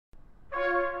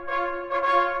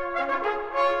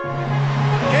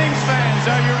So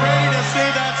you ready to see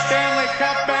that Stanley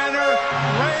Cup banner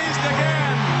raised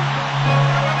again?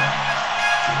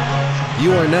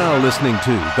 You are now listening to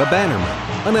The Bannerman,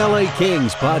 an LA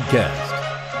Kings podcast.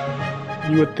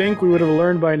 You would think we would have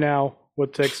learned by now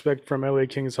what to expect from LA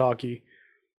Kings hockey.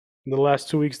 In the last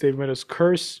 2 weeks, they've made us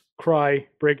curse, cry,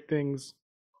 break things,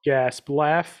 gasp,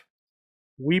 laugh,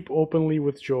 weep openly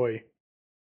with joy.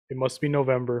 It must be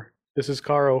November. This is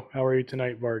Caro. How are you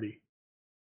tonight, Vardy?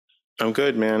 I'm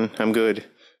good, man. I'm good.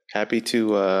 Happy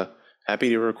to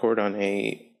record on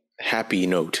a happy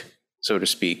note, so to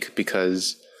speak,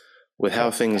 because with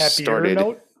how things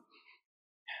started,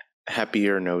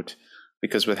 happier note,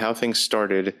 because with how things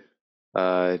started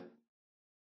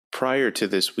prior to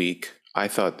this week, I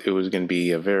thought it was going to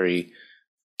be a very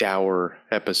dour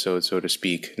episode, so to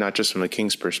speak, not just from the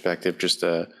Kings' perspective, just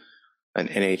an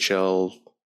NHL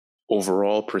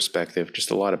overall perspective, just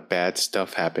a lot of bad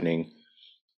stuff happening.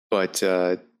 But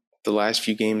the last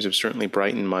few games have certainly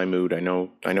brightened my mood. I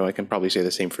know I can probably say the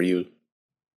same for you.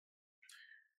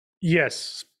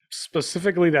 Yes,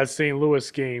 specifically that St.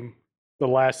 Louis game, the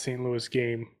last St. Louis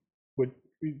game,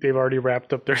 they've already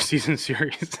wrapped up their season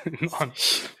series on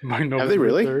November have they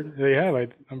really? 3rd. They have.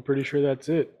 I'm pretty sure that's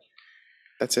it.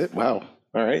 That's it? Wow.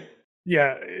 All right.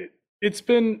 Yeah, it's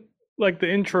been like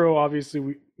the intro,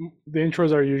 obviously, the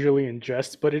intros are usually in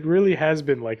jest, but it really has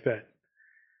been like that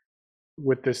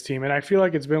with this team. And I feel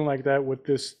like it's been like that with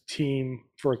this team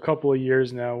for a couple of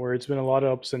years now, where it's been a lot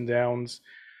of ups and downs,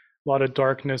 a lot of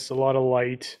darkness, a lot of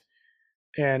light.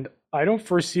 And I don't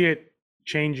foresee it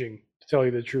changing, to tell you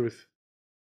the truth,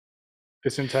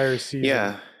 this entire season.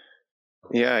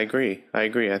 Yeah, I agree.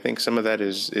 I think some of that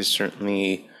is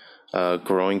certainly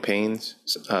growing pains,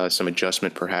 some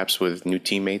adjustment perhaps with new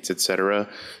teammates, etc.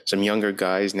 Some younger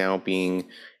guys now being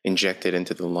injected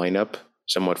into the lineup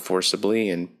somewhat forcibly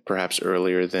and perhaps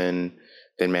earlier than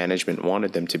management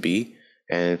wanted them to be,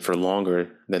 and for longer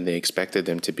than they expected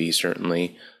them to be,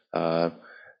 certainly. I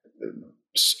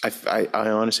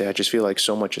honestly, I just feel like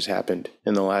so much has happened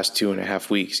in the last 2.5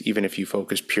 weeks, even if you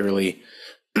focus purely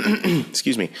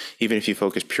excuse me, even if you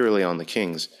focus purely on the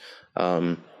Kings.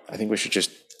 I think we should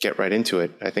just get right into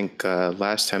it. I think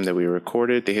last time that we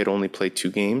recorded, they had only played 2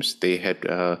 games. They had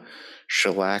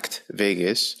shellacked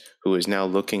Vegas, who is now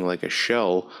looking like a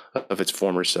shell of its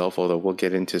former self, although we'll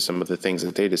get into some of the things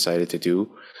that they decided to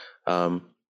do. And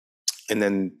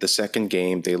then the second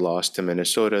game, they lost to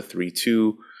Minnesota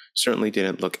 3-2. Certainly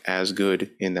didn't look as good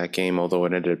in that game, although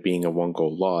it ended up being a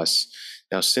 1-goal loss.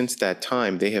 Now, since that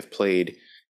time, they have played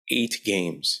 8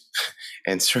 games,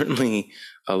 and certainly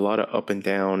a lot of up and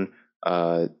down.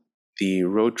 The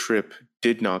road trip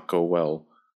did not go well,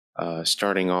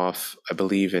 starting off, I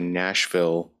believe, in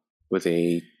Nashville with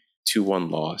a 2-1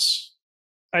 loss.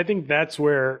 I think that's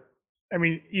where,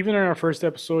 even in our first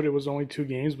episode, it was only 2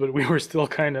 games, but we were still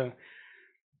kind of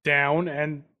down,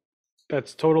 and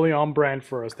that's totally on brand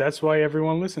for us. That's why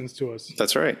everyone listens to us.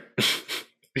 That's right.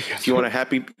 If you want a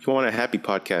happy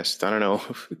podcast, I don't know,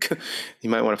 you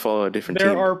might want to follow a different team.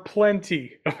 There are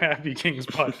plenty of Happy Kings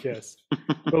podcasts.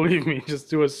 Believe me, just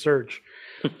do a search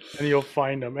and you'll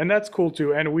find them. And that's cool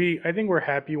too. And I think we're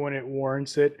happy when it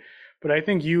warrants it. But I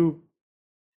think you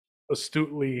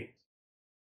astutely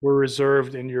were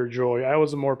reserved in your joy. I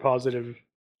was more positive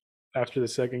after the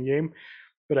second game,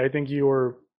 but I think you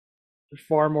were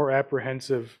far more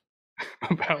apprehensive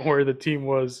about where the team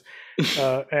was,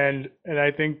 and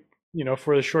I think,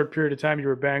 for the short period of time you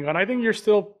were bang on. I think you're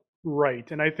still right,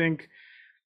 and I think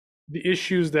the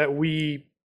issues that we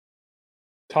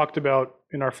talked about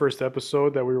in our first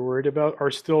episode that we were worried about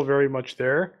are still very much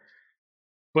there,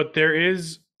 but there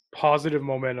is positive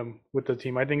momentum with the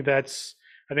team. I think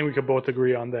we could both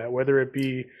agree on that, whether it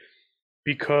be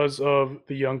because of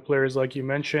the young players like you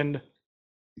mentioned,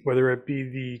 whether it be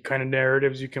the kind of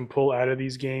narratives you can pull out of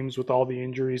these games with all the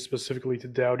injuries, specifically to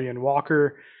Doughty and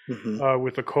Walker,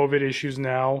 with the COVID issues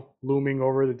now looming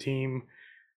over the team.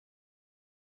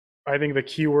 I think the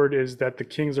key word is that the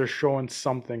Kings are showing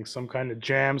something, some kind of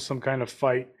jam, some kind of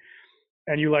fight,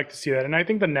 and you like to see that. And I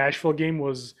think the Nashville game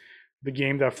was the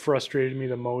game that frustrated me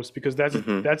the most, because that's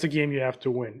a game you have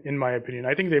to win, in my opinion.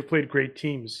 I think they've played great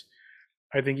teams.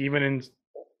 I think even in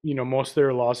most of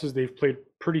their losses, they've played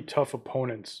pretty tough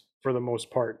opponents for the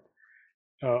most part.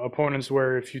 Opponents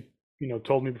where if you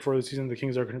told me before the season the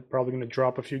Kings are probably going to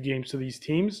drop a few games to these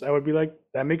teams, I would be like,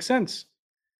 that makes sense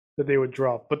that they would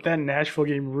drop. But that Nashville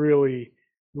game really,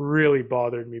 really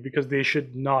bothered me, because they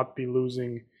should not be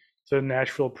losing to the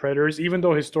Nashville Predators, even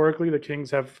though historically the Kings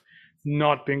have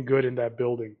not been good in that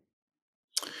building.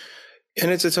 And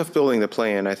it's a tough building to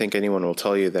play in. I think anyone will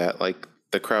tell you that. Like,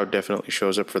 the crowd definitely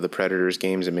shows up for the Predators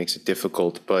games and makes it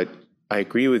difficult. But I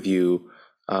agree with you.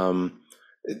 One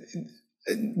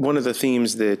of the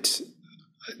themes that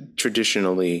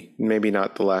traditionally, maybe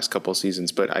not the last couple of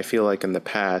seasons, but I feel like in the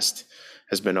past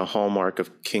has been a hallmark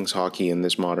of Kings hockey in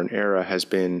this modern era has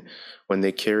been when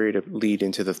they carried a lead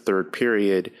into the third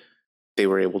period, they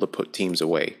were able to put teams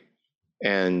away.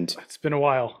 And It's been a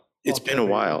while. It's been a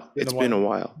while.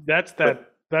 That's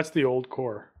the old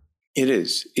core. It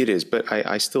is. But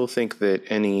I still think that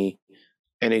any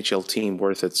NHL team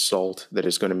worth its salt that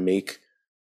is going to make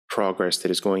progress,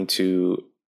 that is going to,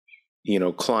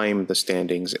 climb the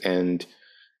standings and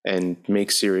make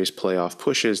serious playoff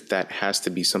pushes, that has to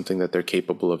be something that they're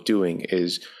capable of doing,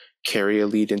 is carry a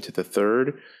lead into the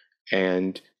third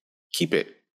and keep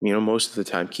it. Most of the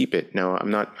time, keep it. Now, I'm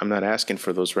not asking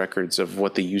for those records of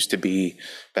what they used to be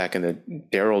back in the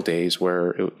Darryl days,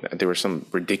 where there were some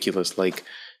ridiculous, like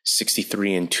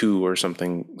 63-2 or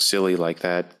something silly like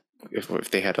that,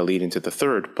 if they had a lead into the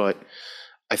third. But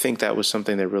I think that was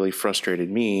something that really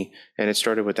frustrated me, and it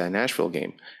started with that Nashville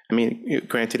game. I mean,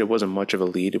 granted, it wasn't much of a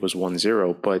lead; it was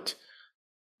 1-0, but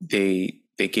they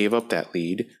gave up that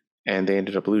lead, and they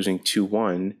ended up losing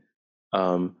 2-1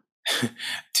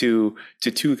 to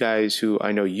two guys who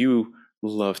I know you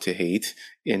love to hate,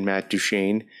 in Matt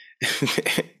Duchene,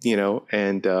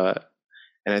 and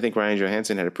I think Ryan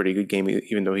Johansson had a pretty good game,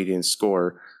 even though he didn't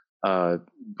score.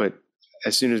 But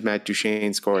as soon as Matt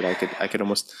Duchene scored, I could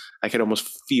almost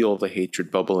feel the hatred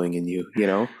bubbling in you.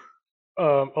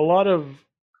 A lot of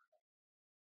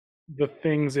the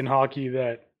things in hockey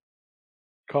that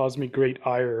cause me great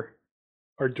ire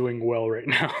are doing well right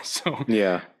now. So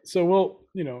yeah. So we'll,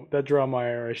 that draw my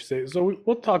ire, I should say. So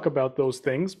we'll talk about those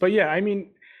things. But yeah, I mean,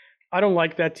 I don't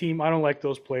like that team. I don't like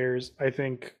those players. I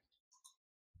think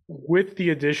with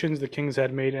the additions the Kings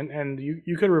had made, and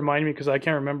you could remind me, because I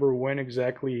can't remember when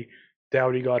exactly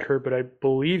Doughty got hurt, but I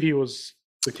believe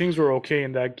the Kings were okay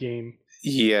in that game.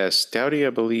 Yes, Doughty, I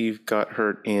believe, got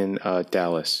hurt in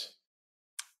Dallas.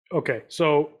 Okay,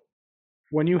 so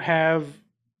when you have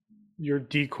your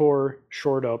decor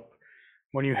shored up,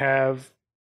 when you have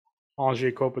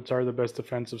Anze Kopitar, the best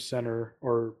defensive center,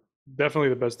 or definitely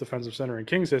the best defensive center in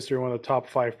Kings history, one of the top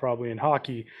 5 probably in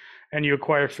hockey, and you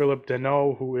acquire Philip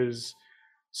Deneau, who is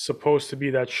supposed to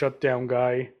be that shutdown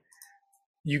guy,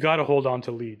 you got to hold on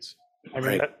to leads. I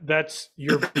mean, Right. that's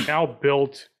you're now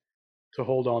built to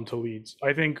hold on to leads.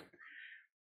 I think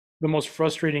the most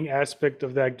frustrating aspect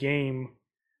of that game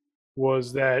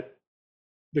was that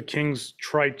the Kings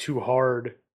tried too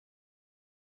hard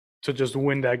to just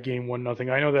win that game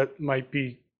 1-0. I know that might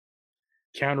be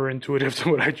counterintuitive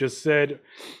to what I just said,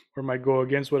 or might go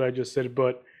against what I just said,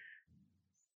 but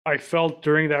I felt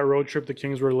during that road trip the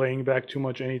Kings were laying back too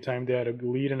much anytime they had a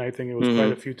lead, and I think it was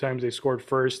quite a few times they scored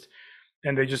first,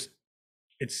 and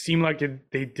it seemed like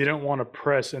they didn't want to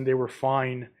press, and they were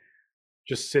fine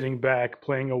just sitting back,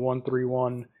 playing a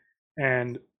 1-3-1,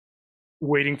 and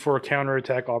waiting for a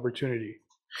counterattack opportunity.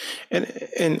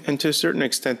 And to a certain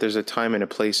extent, there's a time and a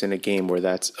place in a game where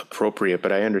that's appropriate.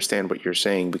 But I understand what you're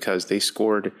saying, because they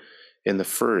scored in the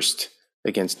first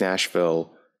against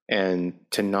Nashville, and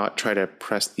to not try to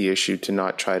press the issue, to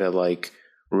not try to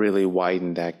really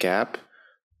widen that gap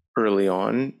early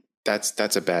on,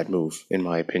 that's a bad move, in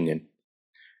my opinion.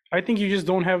 I think you just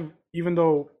don't have, even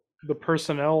though the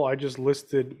personnel I just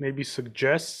listed maybe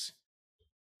suggests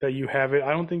that you have it,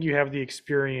 I don't think you have the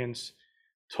experience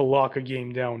to lock a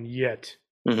game down yet.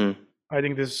 Mm-hmm. I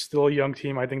think this is still a young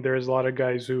team. I think there's a lot of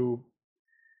guys who,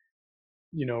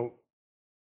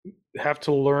 have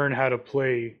to learn how to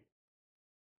play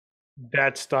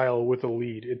that style with a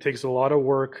lead. It takes a lot of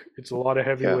work. It's a lot of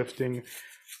heavy lifting.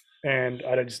 And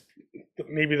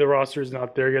maybe the roster is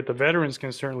not there yet. The veterans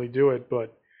can certainly do it,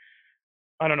 but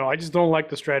I don't know. I just don't like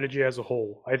the strategy as a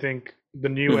whole. I think the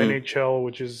new NHL,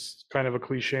 which is kind of a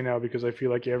cliche now because I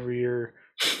feel like every year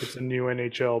it's a new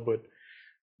NHL, but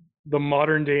the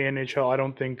modern day NHL, I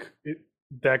don't think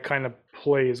that kind of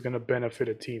play is going to benefit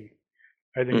a team.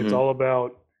 I think it's all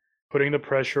about putting the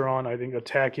pressure on, I think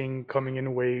attacking, coming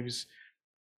in waves,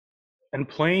 and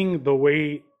playing the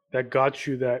way that got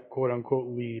you that quote unquote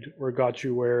lead, or got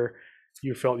you where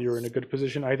you felt you were in a good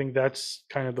position. I think that's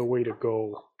kind of the way to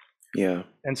go. Yeah.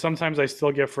 And sometimes I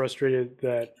still get frustrated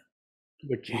that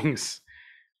the Kings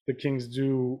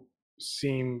do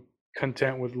seem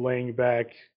content with laying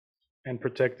back and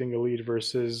protecting the lead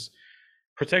versus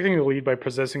protecting the lead by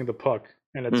possessing the puck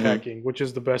and attacking, which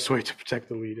is the best way to protect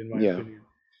the lead, in my opinion.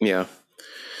 Yeah.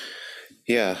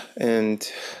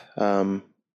 And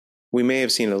we may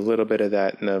have seen a little bit of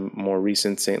that in the more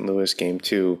recent St. Louis game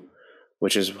too,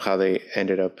 which is how they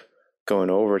ended up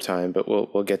going overtime, but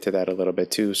we'll get to that a little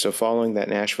bit too. So following that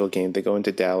Nashville game, they go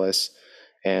into Dallas.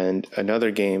 And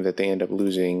another game that they end up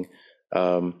losing,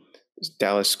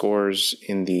 Dallas scores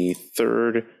in the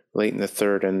third, late in the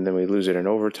third, and then we lose it in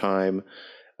overtime.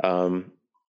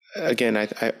 Again,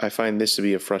 I find this to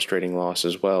be a frustrating loss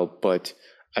as well, but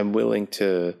I'm willing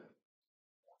to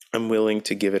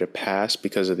give it a pass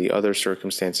because of the other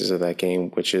circumstances of that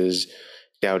game, which is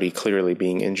Doughty clearly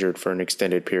being injured for an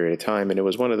extended period of time. And it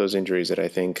was one of those injuries that I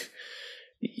think,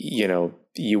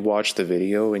 you watch the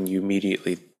video and you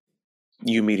immediately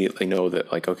know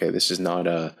that, like, okay, this is not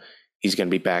he's going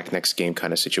to be back next game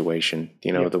kind of situation.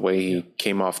 The way he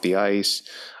came off the ice,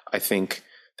 I think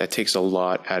that takes a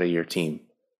lot out of your team,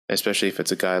 especially if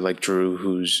it's a guy like Drew,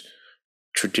 who's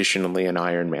traditionally an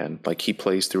Iron Man. Like, he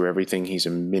plays through everything. He's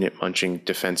a minute munching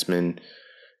defenseman.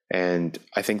 And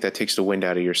I think that takes the wind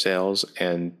out of your sails.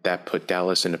 And that put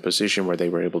Dallas in a position where they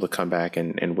were able to come back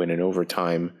and win in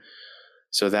overtime.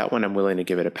 So that one I'm willing to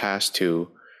give it a pass to.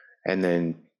 And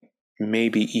then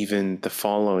maybe even the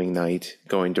following night,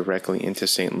 going directly into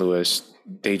St. Louis,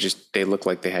 they look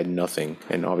like they had nothing.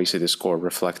 And obviously the score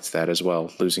reflects that as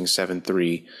well. Losing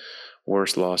 7-3,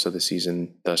 worst loss of the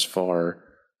season thus far.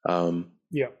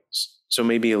 So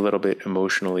maybe a little bit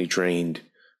emotionally drained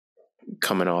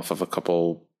coming off of a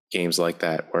couple games like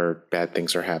that where bad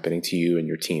things are happening to you and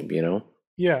your team,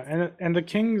 Yeah, and the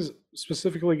Kings,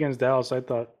 specifically against Dallas, I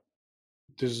thought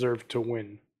deserved to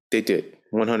win. They did.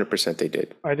 100% they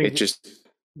did. I think it just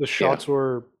the shots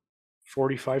were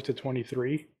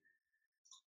 45-23.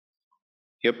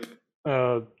 Yep.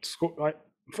 At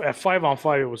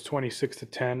 5-on-5 it was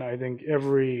 26-10. I think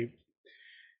every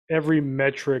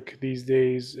metric these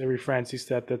days, every fancy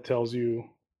stat that tells you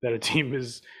that a team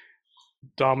is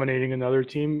dominating another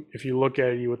team, if you look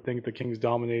at it, you would think the Kings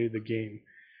dominated the game.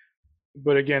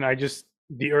 But again,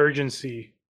 the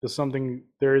urgency,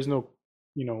 there is no,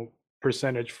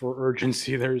 percentage for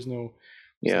urgency. There is no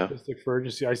statistic for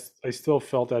urgency. I still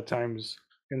felt at times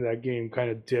in that game kind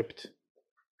of dipped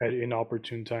at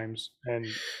inopportune times. And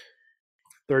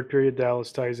third period,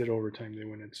 Dallas ties it overtime. They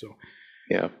win it. So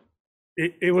yeah.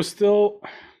 It was still,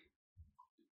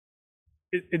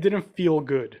 it didn't feel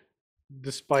good,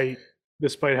 despite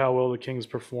how well the Kings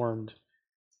performed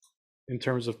in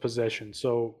terms of possession.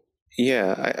 So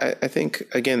yeah, I think,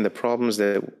 again, the problems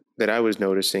that I was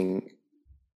noticing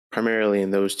primarily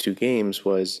in those two games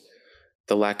was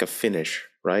the lack of finish,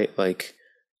 right? Like,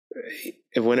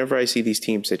 whenever I see these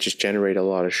teams that just generate a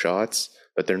lot of shots,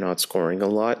 but they're not scoring a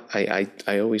lot, I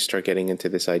always start getting into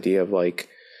this idea of, like,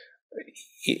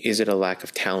 is it a lack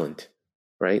of talent,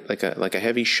 right? Like a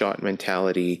heavy shot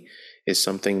mentality is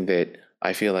something that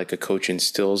I feel like a coach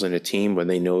instills in a team when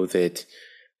they know that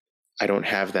I don't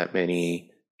have that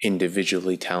many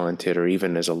individually talented or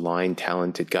even as a line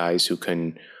talented guys who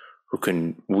can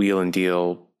wheel and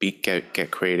deal,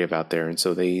 get creative out there. And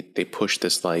so they push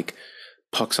this, like,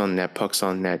 pucks on net,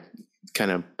 kind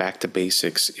of back to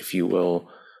basics, if you will,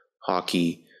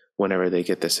 hockey, whenever they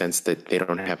get the sense that they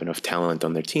don't have enough talent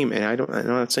on their team. And I'm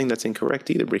not saying that's incorrect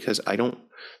either, because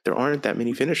there aren't that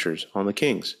many finishers on the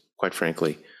Kings, quite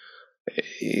frankly.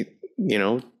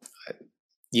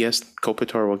 Yes,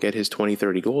 Kopitar will get his 20,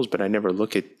 30 goals, but I never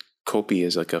look at Kopi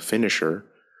as like a finisher.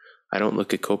 I don't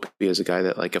look at Kopi as a guy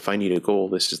that, like, if I need a goal,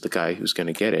 this is the guy who's going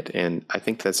to get it. And I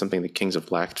think that's something the Kings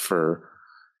have lacked for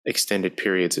extended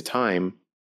periods of time.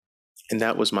 And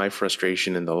that was my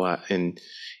frustration in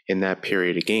that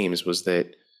period of games, was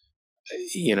that,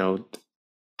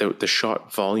 the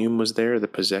shot volume was there, the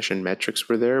possession metrics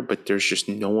were there, but there's just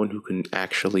no one who can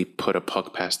actually put a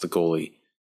puck past the goalie.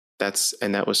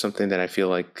 That was something that I feel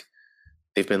like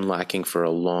they've been lacking for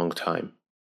a long time.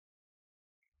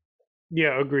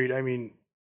 Yeah, agreed. I mean,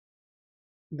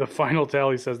 the final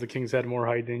tally says the Kings had more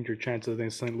high danger chances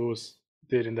than St. Louis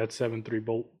did in that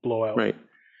 7-3 blowout.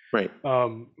 Right.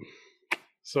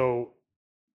 So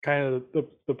kind of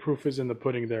the proof is in the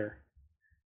pudding there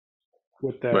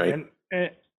with that. Right.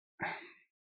 And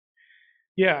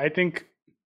yeah,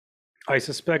 I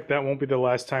suspect that won't be the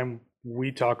last time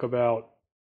we talk about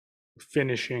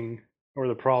finishing or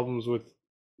the problems with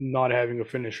not having a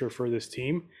finisher for this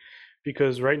team,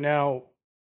 because right now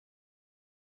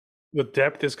the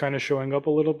depth is kind of showing up a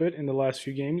little bit in the last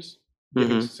few games,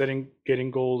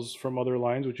 getting goals from other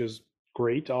lines, which is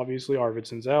great. Obviously,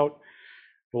 Arvidsson's out,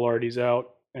 Velarde's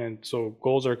out, and so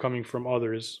goals are coming from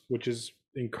others, which is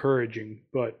encouraging.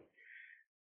 But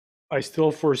I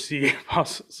still foresee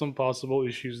some possible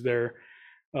issues there.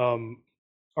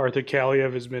 Arthur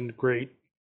Kaliev has been great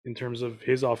in terms of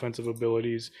his offensive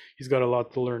abilities. He's got a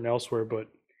lot to learn elsewhere, but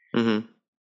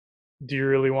do you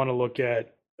really want to look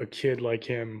at a kid like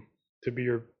him to be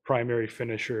your primary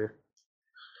finisher?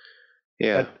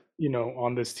 Yeah.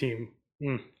 On this team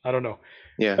I don't know.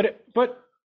 Yeah. But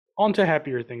on to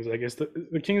happier things, I guess.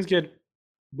 The Kings get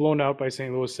blown out by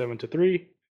St. Louis 7-3.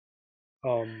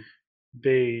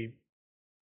 They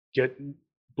get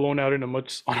blown out on a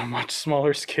much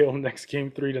smaller scale next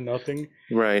game, 3-0.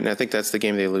 Right. And I think that's the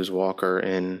game they lose Walker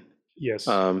in Yes.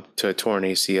 to a torn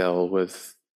ACL,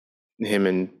 with him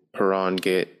and Perron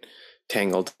get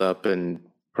tangled up, and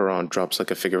Perron drops like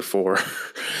a figure four,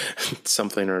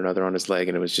 something or another on his leg,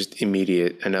 and it was just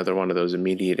immediate. Another one of those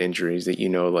immediate injuries that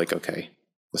like, okay,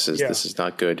 this is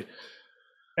not good.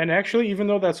 And actually, even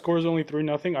though that score is only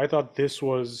 3-0, I thought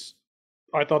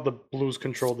the Blues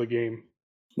controlled the game.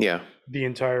 Yeah, the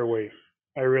entire way.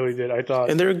 I really did. I thought,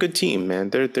 and they're a good team, man.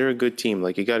 They're a good team.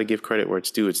 Like, you got to give credit where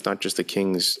it's due. It's not just the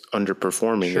Kings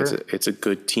underperforming. Sure. It's a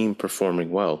good team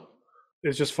performing well.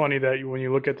 It's just funny that when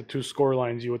you look at the two score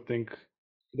lines, you would think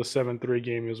the 7-3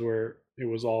 game is where it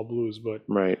was all Blues, but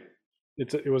right.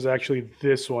 It was actually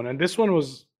this one, and this one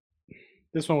was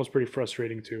pretty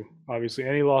frustrating too. Obviously,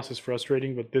 any loss is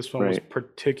frustrating, but this one was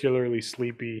particularly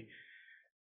sleepy.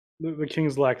 The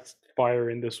Kings lacked fire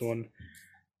in this one.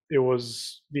 It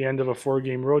was the end of a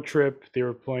 4-game road trip. They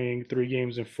were playing 3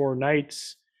 games in 4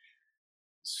 nights,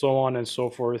 so on and so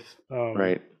forth.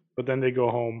 Right. But then they go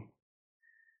home,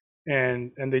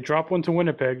 and they drop one to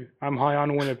Winnipeg. I'm high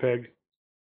on Winnipeg,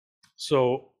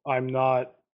 so I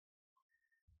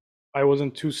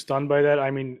wasn't too stunned by that. I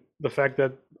mean, the fact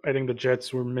that I think the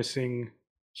Jets were missing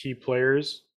key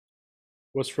players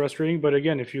was frustrating. But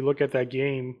again, if you look at that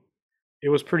game, it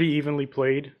was pretty evenly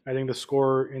played. I think the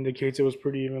score indicates it was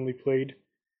pretty evenly played.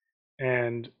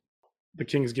 And the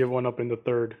Kings give one up in the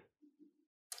third.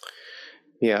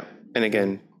 Yeah. And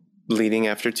again, leading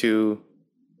after 2,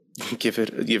 you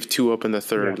have 2 up in the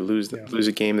third, lose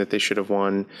a game that they should have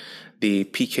won. The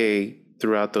PK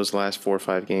throughout those last 4 or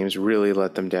 5 games really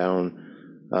let them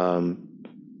down. And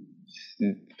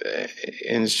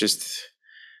it's just,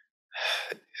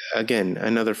 again,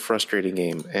 another frustrating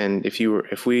game. And if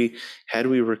we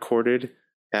recorded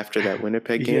after that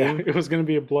Winnipeg game, it was going to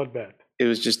be a bloodbath. It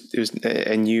was,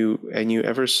 and you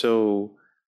ever so,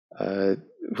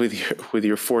 with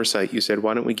your foresight, you said,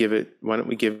 why don't we give it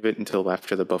until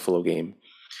after the Buffalo game,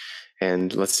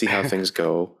 and let's see how things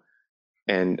go.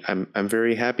 And I'm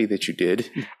very happy that you did.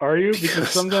 Are you?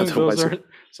 Because sometimes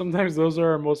those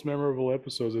are our most memorable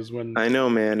episodes. Is when I know,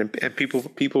 man, and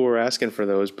people were asking for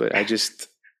those, but I just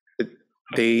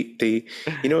they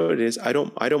you know what it is. I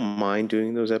don't mind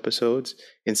doing those episodes.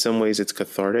 In some ways, it's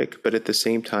cathartic, but at the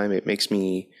same time, it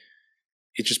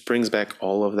just brings back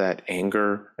all of that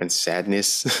anger and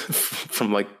sadness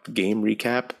from like game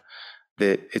recap.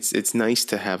 That it's nice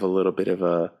to have a little bit of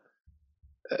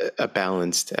a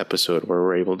balanced episode where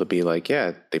we're able to be like,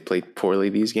 yeah, they played poorly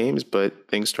these games, but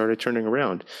things started turning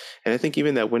around. And I think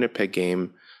even that Winnipeg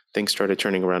game, things started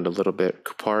turning around a little bit.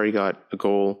 Kupari got a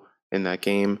goal in that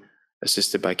game,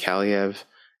 assisted by Kaliev.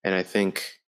 And I think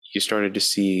you started to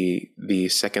see the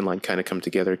second line kind of come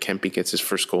together. Kempe gets his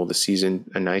first goal of the season,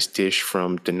 a nice dish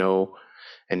from Danault.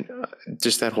 And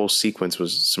just that whole sequence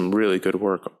was some really good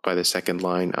work by the second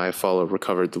line. Iafallo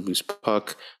recovered the loose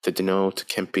puck to Danault, to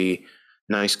Kempe.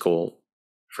 Nice goal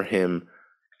for him.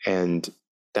 And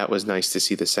that was nice to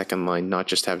see the second line not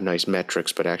just have nice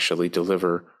metrics, but actually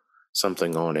deliver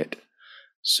something on it.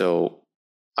 So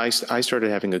I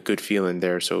started having a good feeling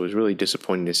there. So it was really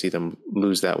disappointing to see them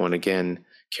lose that one again,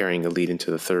 carrying a lead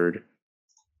into the third.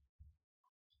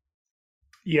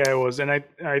 Yeah, it was. And I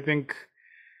think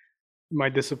my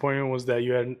disappointment was that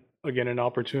you had, again, an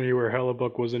opportunity where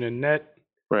Hellebuck wasn't in net.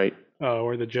 Right.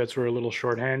 Where the Jets were a little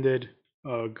shorthanded.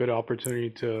 A good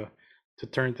opportunity to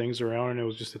turn things around, and it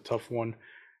was just a tough one.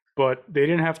 But they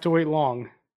didn't have to wait long,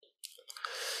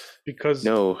 because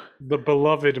the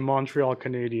beloved Montreal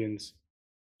Canadiens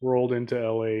rolled into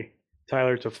LA.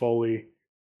 Tyler Toffoli,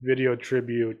 video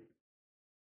tribute,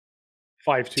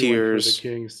 5-2 for the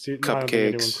Kings. Cupcakes. Not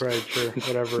anyone cried, sure,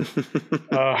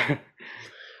 whatever.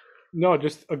 No,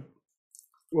 just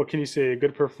what can you say? A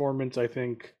good performance, I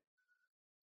think.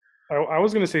 I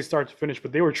was going to say start to finish,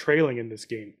 but they were trailing in this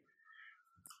game.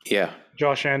 Yeah.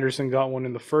 Josh Anderson got one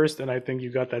in the first, and I think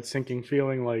you got that sinking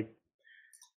feeling like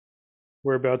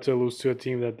we're about to lose to a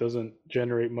team that doesn't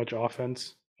generate much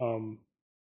offense.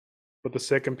 But the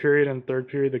second period and third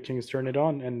period, the Kings turned it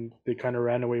on, and they kind of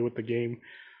ran away with the game.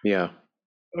 Yeah.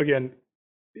 Again,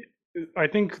 I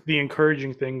think the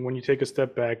encouraging thing when you take a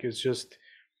step back is just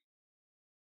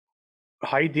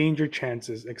high danger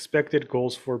chances, expected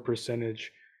goals for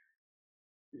percentage,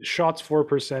 shots for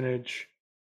percentage,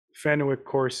 Fenwick,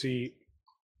 Corsi.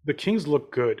 The Kings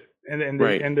look good, and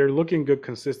they're looking good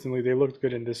consistently. They looked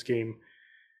good in this game.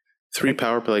 3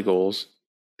 power play goals.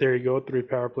 There you go, 3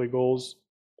 power play goals.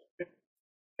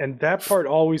 And that part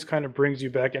always kind of brings you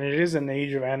back. And it is an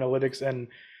age of analytics, and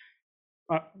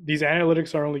these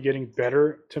analytics are only getting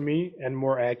better to me and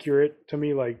more accurate to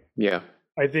me. Like, Yeah.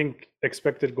 I think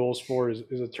expected goals for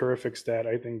is a terrific stat.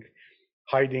 I think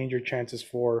high danger chances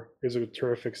for is a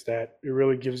terrific stat. It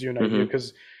really gives you an idea,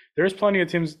 because there's plenty of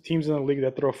teams in the league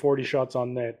that throw 40 shots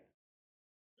on net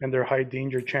and their high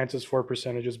danger chances for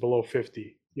percentage is below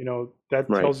 50. That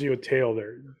Right. tells you a tale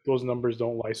there. Those numbers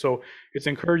don't lie. So it's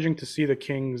encouraging to see the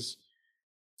Kings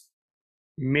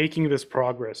making this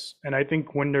progress. And I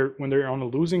think when they're on a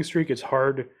losing streak, it's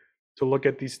hard to look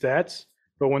at these stats.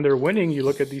 But when they're winning, you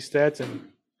look at these stats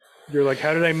and you're like,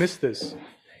 how did I miss this?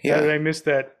 How did I miss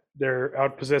that they're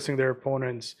outpossessing their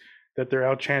opponents, that they're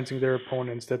outchancing their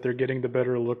opponents, that they're getting the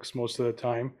better looks most of the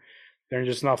time? They're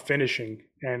just not finishing.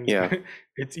 And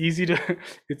it's easy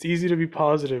to be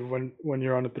positive when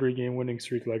you're on a 3-game winning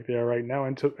streak like they are right now.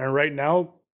 And right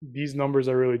now, these numbers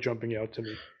are really jumping out to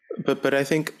me. But I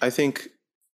think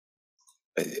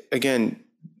again,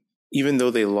 even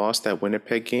though they lost that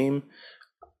Winnipeg game,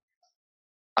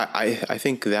 I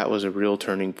think that was a real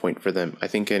turning point for them. I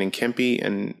think getting Kempe,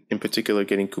 and in particular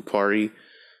getting Kupari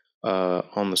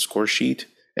on the score sheet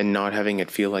and not having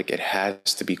it feel like it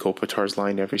has to be Kopitar's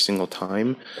line every single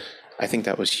time, I think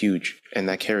that was huge. And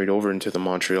that carried over into the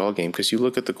Montreal game, because you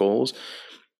look at the goals,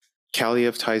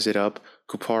 Kaliev ties it up,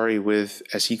 Kupari with,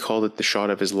 as he called it, the shot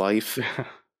of his life.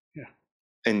 Yeah.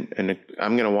 And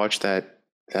I'm going to watch that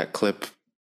clip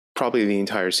probably the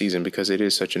entire season, because it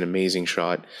is such an amazing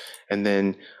shot. And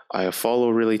then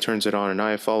Iafallo really turns it on, and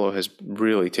Iafallo has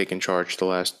really taken charge the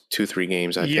last 2-3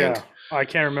 games, I think. I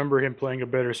can't remember him playing a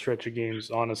better stretch of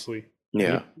games, honestly.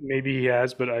 Yeah. Maybe he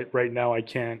has, but right now I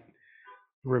can't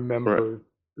remember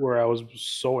where I was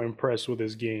so impressed with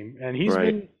his game. And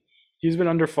he's been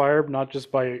under fire, not just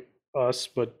by us,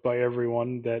 but by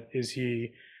everyone. That is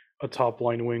he a top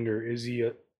line winger? Is he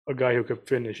a guy who could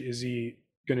finish? Is he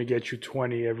going to get you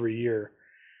 20 every year?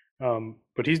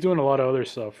 But he's doing a lot of other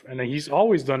stuff, and he's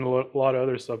always done a lot of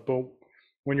other stuff. But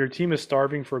when your team is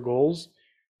starving for goals,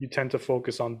 you tend to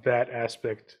focus on that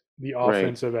aspect, the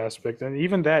offensive aspect, and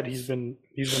even that he's been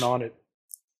on it.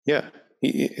 Yeah,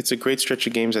 it's a great stretch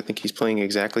of games. I think he's playing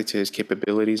exactly to his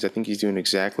capabilities. I think he's doing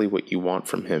exactly what you want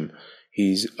from him.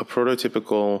 He's a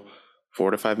prototypical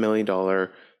 $4 to $5 million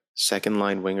second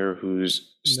line winger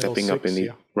who's stepping up in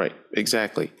the right.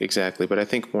 Exactly. But I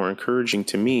think more encouraging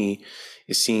to me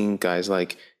is seeing guys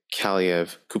like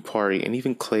Kaliev, Kupari, and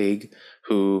even Clague,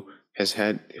 who's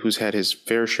had his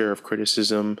fair share of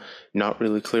criticism, not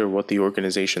really clear what the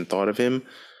organization thought of him.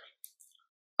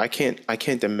 I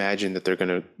can't imagine that they're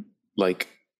going to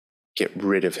get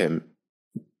rid of him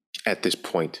at this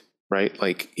point, right?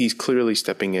 Like, he's clearly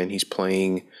stepping in. He's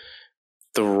playing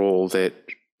the role that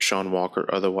Sean Walker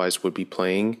otherwise would be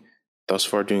playing, thus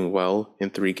far doing well in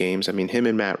 3 games. I mean, him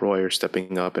and Matt Roy are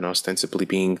stepping up and ostensibly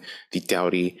being the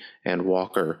Doughty and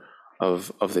Walker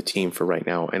of the team for right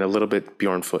now, and a little bit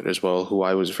Bjorn Foot as well, who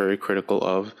I was very critical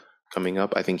of coming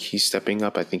up. I think he's stepping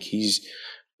up. I think he's,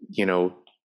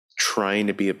 trying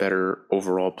to be a better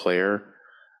overall player.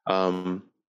 And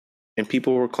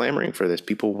people were clamoring for this.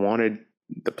 People wanted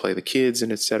to play the kids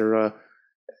and etc.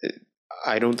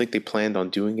 I don't think they planned on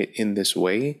doing it in this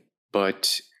way,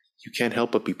 but you can't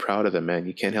help but be proud of them, man.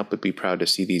 You can't help but be proud to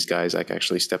see these guys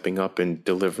actually stepping up and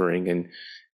delivering and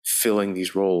filling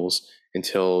these roles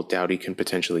until Doughty can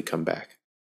potentially come back.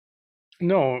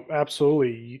 No,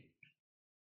 absolutely.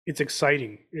 It's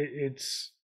exciting.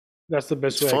 That's the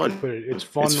best way I can put it. It's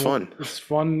fun. It's fun. It's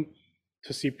fun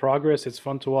to see progress. It's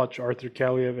fun to watch Arthur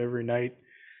Kaliev every night.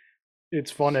 It's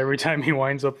fun every time he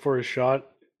winds up for a shot.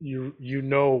 You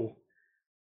know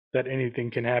that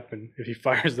anything can happen if he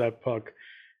fires that puck.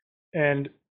 And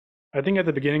I think at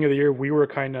the beginning of the year, we were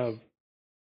kind of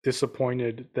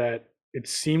disappointed that it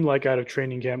seemed like out of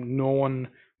training camp, no one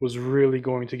was really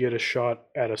going to get a shot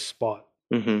at a spot.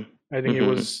 Mm-hmm. I think it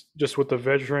was just with the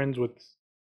veterans, with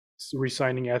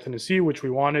re-signing Athanasi, which we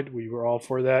wanted. We were all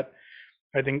for that.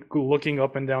 I think looking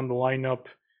up and down the lineup,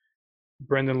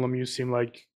 Brendan Lemieux seemed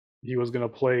like he was going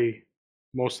to play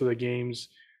most of the games.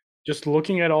 Just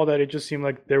looking at all that, it just seemed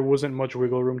like there wasn't much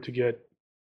wiggle room to get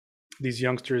these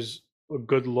youngsters a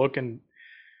good look. And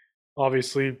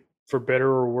obviously, for better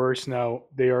or worse, now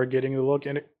they are getting a look,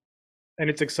 and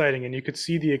it's exciting. And you could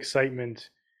see the excitement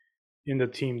in the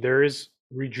team. There is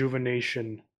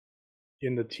rejuvenation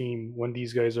in the team when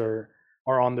these guys are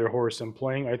on their horse and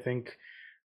playing. I think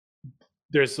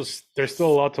there's still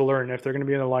a lot to learn. If they're going to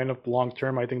be in the lineup long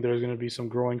term, I think there's going to be some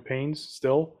growing pains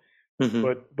still.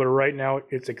 But right now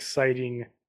it's exciting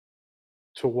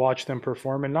to watch them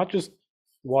perform, and not just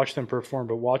watch them perform,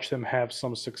 but watch them have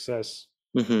some success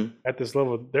Hmm. at this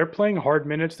level. They're playing hard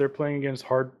minutes. They're playing against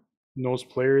hard-nosed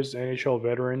players, NHL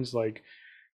veterans. Like,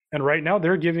 and right now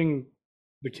they're giving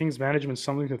the Kings management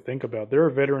something to think about. There are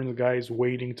veteran guys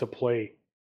waiting to play,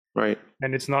 Right.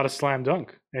 and it's not a slam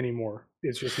dunk anymore.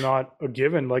 It's just not a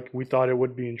given like we thought it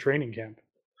would be in training camp.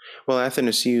 Well,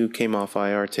 Athanasiou came off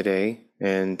IR today,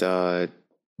 and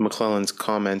McClellan's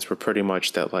comments were pretty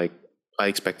much that, like, I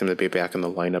expect him to be back in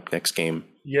the lineup next game.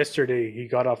 Yesterday he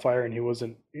got off fire and he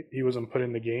wasn't put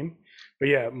in the game. But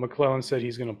yeah, McClellan said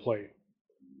he's going to play.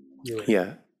 You're right.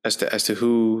 Yeah. As to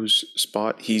whose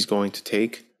spot he's going to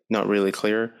take, not really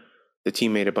clear. The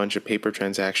team made a bunch of paper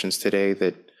transactions today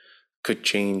that could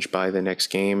change by the next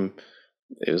game.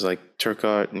 It was like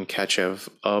Turcotte and Kachev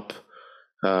up,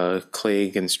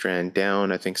 Clegg and Strand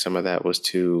down. I think some of that was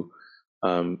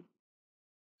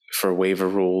for waiver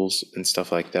rules and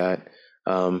stuff like that.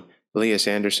 Elias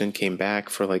Anderson came back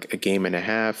for like a game and a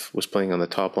half, was playing on the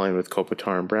top line with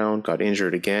Kopitar and Brown, got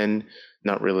injured again.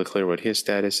 Not really clear what his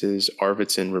status is.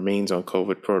 Arvidsson remains on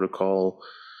COVID protocol.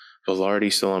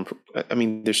 Velarde still on. I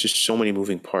mean, there's just so many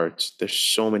moving parts. There's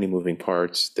so many moving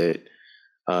parts that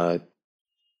I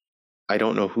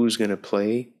don't know who's going to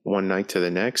play one night to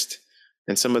the next.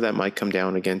 And some of that might come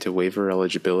down again to waiver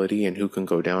eligibility and who can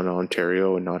go down to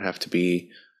Ontario and not have to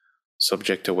be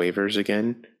subject to waivers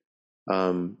again.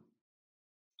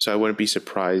 So I wouldn't be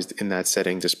surprised in that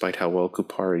setting, despite how well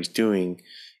Kupari's doing,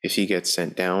 if he gets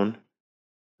sent down.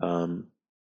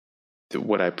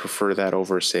 Would I prefer that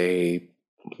over, say,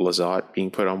 Lizotte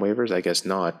being put on waivers? I guess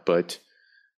not, but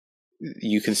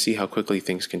you can see how quickly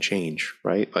things can change,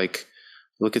 right? Like,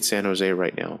 look at San Jose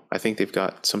right now. I think they've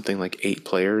got something like 8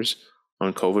 players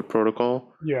on COVID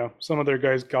protocol. Yeah, some of their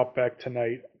guys got back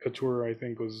tonight. Couture, I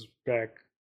think, was back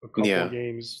a couple of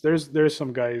games. There's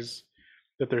some guys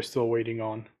that they're still waiting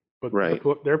on, but right.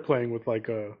 they're playing with like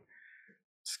a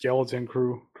skeleton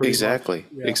crew. Exactly,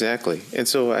 exactly. And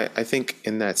so I think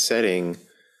in that setting,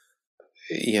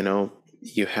 you know,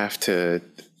 you have to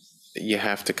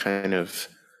kind of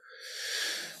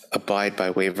abide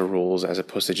by waiver rules as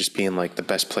opposed to just being like the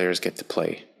best players get to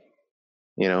play.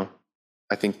 You know,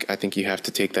 I think you have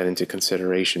to take that into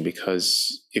consideration,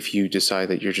 because if you decide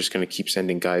that you're just going to keep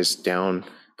sending guys down,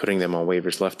 putting them on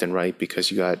waivers left and right because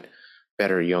you got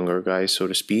better younger guys, so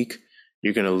to speak,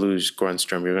 you're going to lose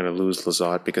Grundstrom, you're going to lose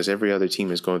Lizotte, because every other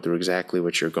team is going through exactly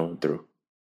what you're going through.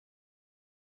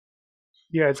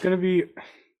 Yeah, it's going to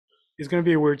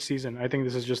be a weird season. I think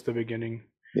this is just the beginning.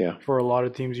 Yeah. For a lot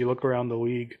of teams, you look around the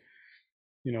league,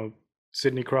 you know,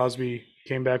 Sidney Crosby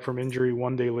came back from injury.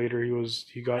 One day later,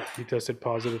 he tested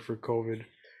positive for COVID.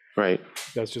 Right.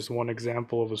 That's just one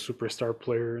example of a superstar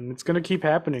player, and it's going to keep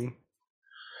happening.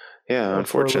 Yeah,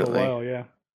 unfortunately. For a little while, yeah.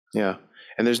 Yeah.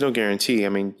 And there's no guarantee. I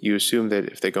mean, you assume that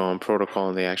if they go on protocol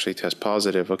and they actually test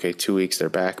positive, okay, 2 weeks they're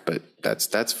back, but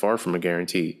that's far from a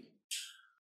guarantee.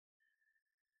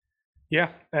 Yeah,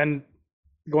 and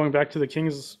going back to the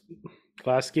Kings'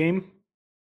 last game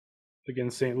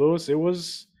against St. Louis, it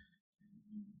was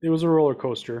a roller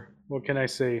coaster. What can I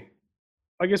say?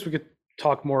 I guess we could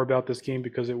talk more about this game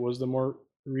because it was the more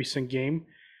recent game.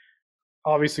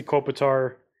 Obviously,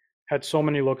 Kopitar had so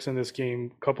many looks in this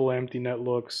game, a couple empty net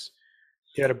looks.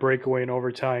 He had a breakaway in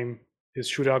overtime. His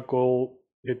shootout goal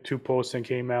hit 2 posts and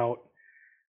came out.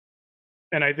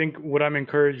 And I think what I'm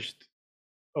encouraged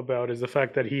about is the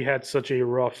fact that he had such a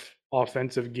rough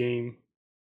offensive game,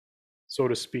 so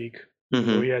to speak.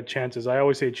 Mm-hmm. He had chances. I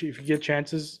always say, if you get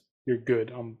chances, you're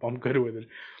good. I'm good with it.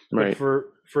 Right. But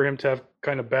for him to have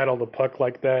kind of battled the puck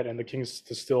like that and the Kings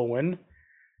to still win,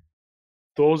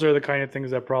 those are the kind of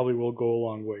things that probably will go a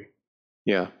long way.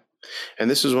 Yeah. And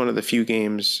this is one of the few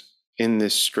games in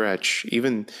this stretch,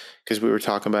 even because we were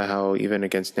talking about how even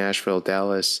against Nashville,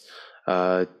 Dallas,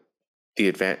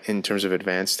 in terms of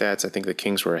advanced stats, I think the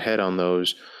Kings were ahead on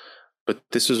those. But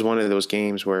this was one of those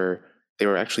games where they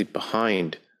were actually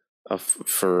behind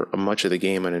for much of the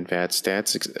game on advanced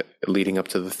stats leading up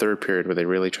to the third period, where they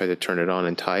really tried to turn it on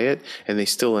and tie it, and they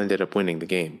still ended up winning the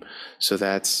game. So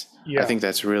I think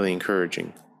that's really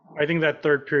encouraging. I think that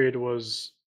third period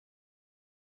was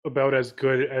about as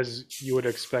good as you would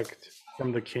expect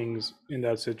from the Kings in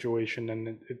that situation,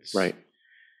 and it's right.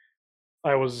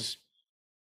 I was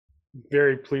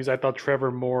very pleased. I thought Trevor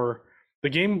Moore, the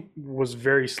game was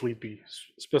very sleepy,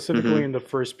 specifically in the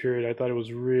first period. I thought it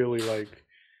was really like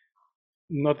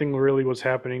nothing really was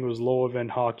happening. It was low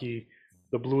event hockey.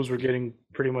 The Blues were getting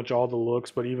pretty much all the looks,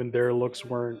 but even their looks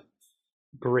weren't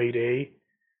grade A.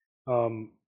 And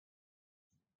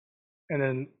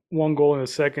then one goal in the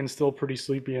second, still pretty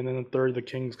sleepy. And then the third, the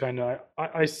Kings kind of,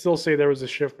 I still say there was a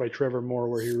shift by Trevor Moore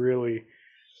where he really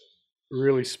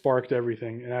really sparked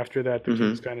everything. And after that, the Mhm.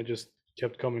 Kings kind of just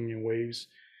kept coming in waves.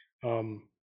 And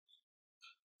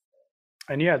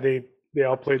yeah, they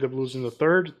outplayed the Blues in the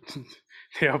third.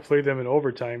 They outplayed them in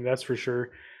overtime, that's for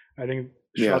sure. I think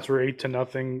Yeah. shots were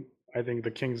 8-0. I think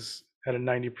the Kings had a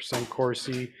 90%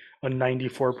 Corsi, a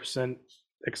 94%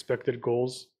 expected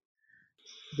goals.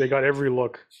 They got every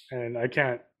look, and I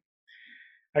can't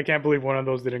believe one of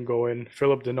those didn't go in.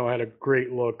 Philip Deneau had a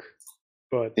great look,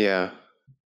 but Yeah.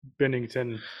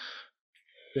 Binnington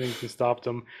stopped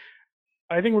him.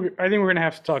 I think we're gonna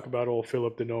have to talk about old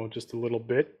Philip Deneau just a little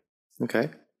bit. Okay.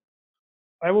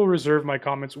 I will reserve my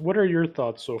comments. What are your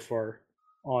thoughts so far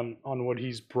on what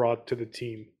he's brought to the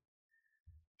team?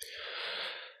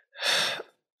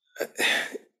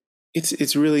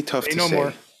 It's really tough Say to no say.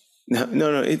 more.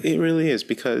 No, it really is,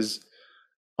 because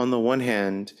on the one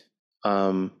hand,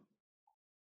 I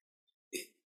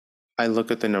look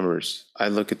at the numbers. I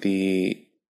look at the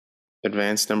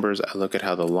advanced numbers. I look at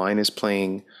how the line is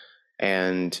playing,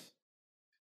 and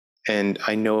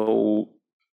I know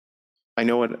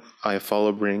what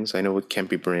Iafallo brings. I know what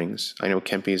Kempe brings. I know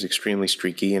Kempe is extremely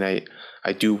streaky, and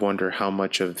I do wonder how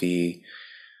much of the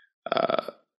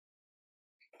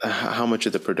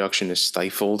production is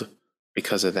stifled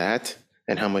because of that,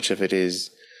 and how much of it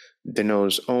is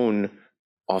Deneau's own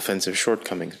offensive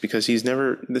shortcomings, because he's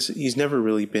never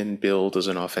really been billed as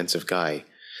an offensive guy.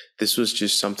 This was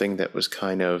just something that was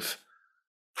kind of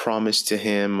promised to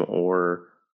him, or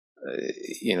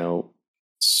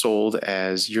sold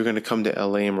as, you're going to come to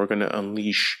LA and we're going to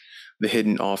unleash the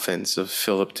hidden offense of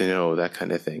Philip Deneau, that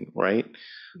kind of thing, right?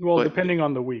 Well, But- depending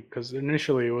on the week, because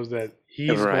initially it was that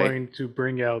he's Right. going to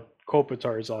bring out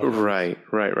Kopitar's offense. Right.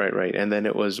 And then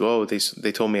it was,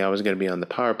 they told me I was going to be on the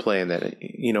power play, and that,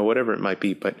 whatever it might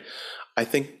be. But I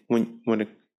think when it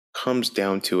comes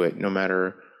down to it, no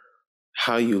matter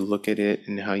how you look at it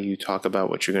and how you talk about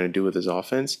what you're going to do with his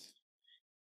offense,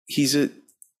 he's a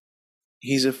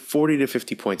 40 to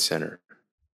 50 point center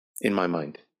in my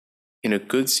mind. In a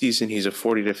good season, he's a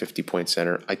 40 to 50 point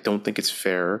center. I don't think it's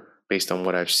fair, based on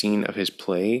what I've seen of his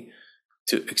play,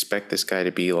 to expect this guy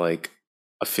to be like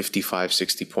a 55,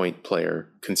 60 point player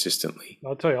consistently.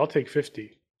 I'll tell you, I'll take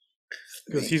 50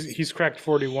 because he's cracked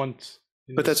 40 once.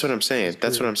 But that's what I'm saying.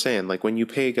 That's what I'm saying. Like, when you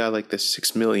pay a guy like this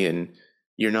 $6 million,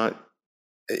 you're not.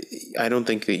 I don't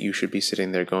think that you should be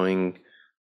sitting there going,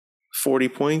 40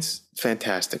 points,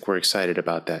 fantastic. We're excited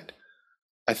about that.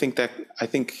 I think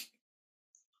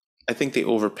they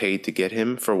overpaid to get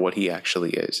him for what he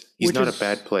actually is. He's not a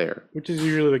bad player. Which is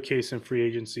usually the case in free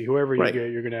agency. Whoever you Right.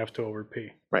 get, you're going to have to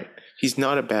overpay. Right. He's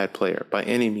not a bad player. By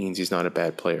any means, he's not a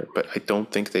bad player. But I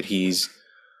don't think that he's.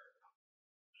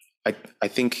 I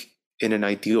think in an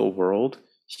ideal world,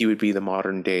 he would be the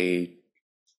modern day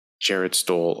Jared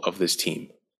Stoll of this team.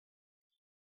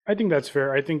 I think that's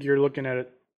fair. I think you're looking at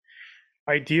it.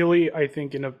 Ideally, I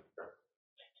think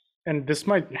and this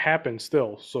might happen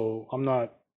still. So I'm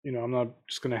not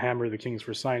just going to hammer the Kings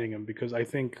for signing him, because I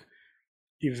think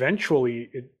eventually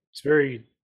it's very,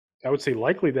 I would say,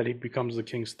 likely that he becomes the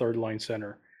Kings' third line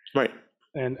center. Right.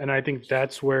 And I think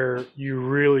that's where you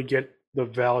really get the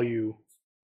value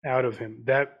out of him.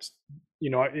 That,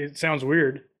 it sounds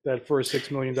weird that for a $6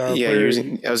 million Yeah, player,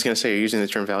 I was going to say, you're using the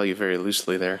term value very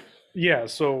loosely there. yeah,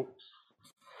 so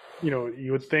you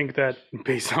would think that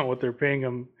based on what they're paying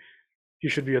him, he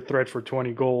should be a threat for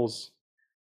 20 goals,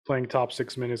 playing top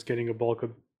 6 minutes, getting a bulk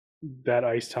of that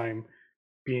ice time,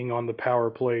 being on the power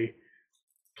play,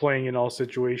 playing in all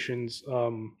situations.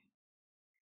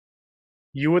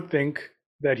 You would think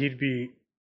that he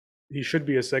should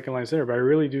be a second line center, but I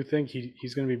really do think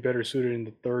he's going to be better suited in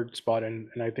the third spot, and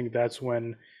I think that's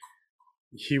when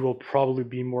he will probably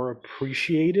be more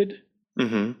appreciated,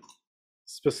 Mm-hmm.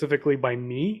 specifically by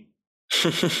me,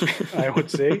 I would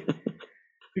say,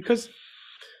 because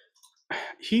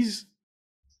he's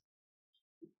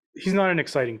not an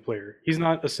exciting player. He's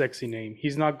not a sexy name.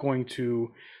 He's not going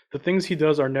to, the things he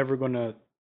does are never going to,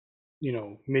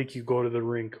 make you go to the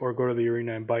rink or go to the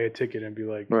arena and buy a ticket and be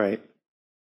like, Right.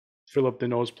 Philip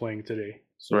Deneau's playing today.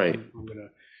 So Right. I'm going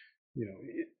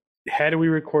to, had we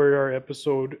recorded our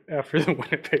episode after the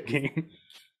Winnipeg game,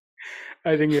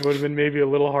 I think it would have been maybe a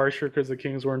little harsher because the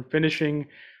Kings weren't finishing,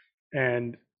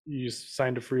 and you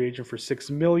signed a free agent for $6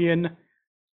 million.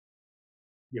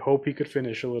 You hope he could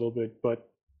finish a little bit, but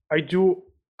I do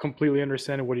completely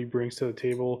understand what he brings to the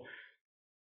table.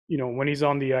 When he's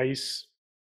on the ice,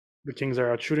 the Kings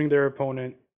are out shooting their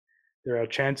opponent, they're out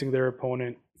chancing their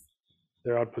opponent,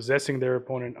 they're out possessing their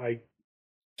opponent. I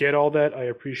get all that. I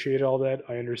appreciate all that.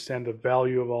 I understand the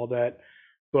value of all that,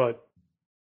 but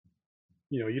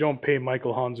you don't pay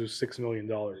Michael Hanzu $6 million.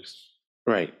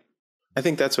 Right. I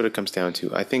think that's what it comes down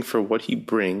to. I think for what he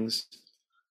brings,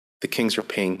 the Kings are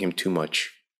paying him too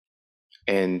much,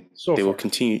 and So they will far.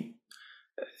 continue.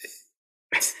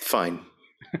 Fine.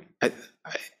 I,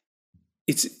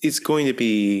 it's going to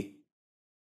be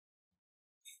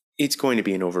an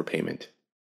overpayment.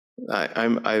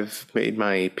 I've made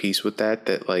my peace with that.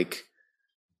 That like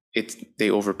they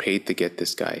overpaid to get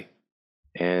this guy,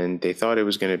 and they thought it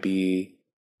was going to be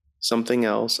something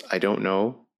else. I don't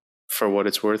know. For what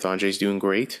it's worth, Andre's doing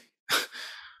great.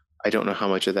 I don't know how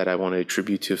much of that I want to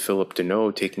attribute to Philip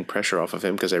Deneau taking pressure off of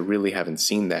him, because I really haven't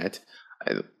seen that.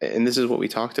 And this is what we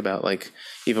talked about, like,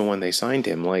 even when they signed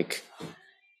him, like,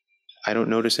 I don't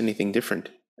notice anything different.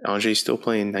 Andre's still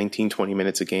playing 19, 20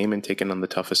 minutes a game and taking on the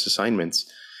toughest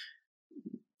assignments.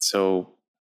 So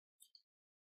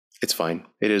it's fine.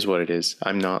 It is what it is.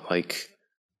 I'm not like...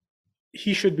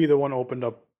 He should be the one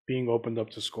being opened up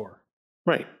to score.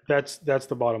 Right. That's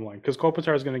the bottom line, because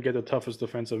Kopitar is going to get the toughest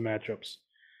defensive matchups.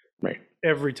 Right.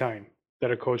 Every time that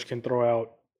a coach can throw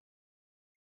out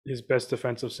his best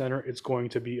defensive center, it's going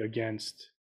to be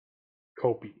against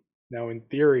Kopi. Now, in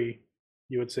theory,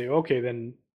 you would say, okay,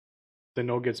 then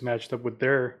Deneau gets matched up with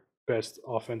their best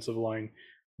offensive line.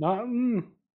 Not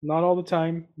all the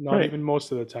time, not Right. even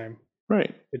most of the time.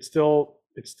 Right. It's still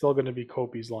going to be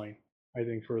Kopi's line, I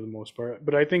think, for the most part.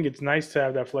 But I think it's nice to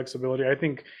have that flexibility. I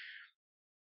think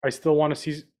I still want to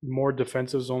see more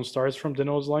defensive zone starts from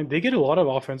Deneau's line. They get a lot of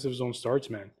offensive zone starts,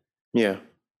 man. Yeah.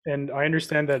 And I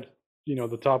understand that,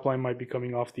 the top line might be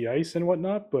coming off the ice and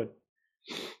whatnot, but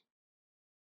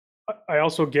I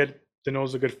also get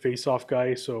Deneau's a good face-off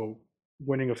guy, so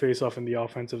winning a face-off in the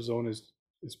offensive zone is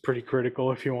pretty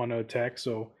critical if you want to attack.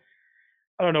 So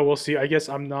I don't know. We'll see. I guess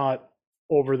I'm not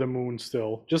over the moon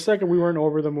still. Just like we weren't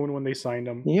over the moon when they signed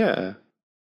him. Yeah.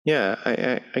 Yeah.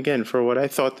 I again, for what I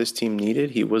thought this team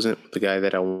needed, he wasn't the guy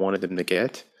that I wanted them to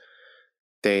get.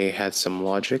 They had some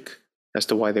logic as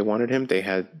to why they wanted him. They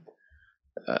had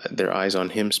their eyes on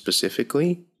him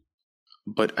specifically,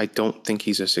 but I don't think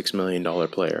he's a $6 million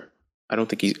player. I don't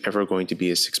think he's ever going to be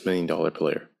a $6 million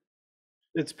player.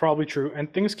 It's probably true.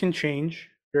 And things can change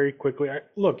very quickly.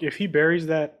 Look, if he buries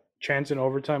that chance in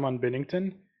overtime on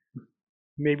Binnington,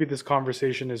 maybe this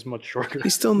conversation is much shorter.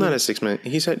 He's still not a 6 million.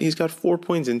 He's got 4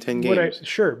 points in 10 games.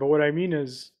 But what I mean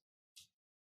is,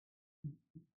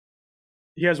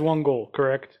 he has one goal,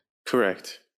 correct?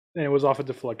 Correct. And it was off a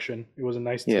deflection. It was a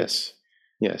nice tip.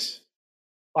 Yes.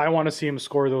 I want to see him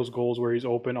score those goals where he's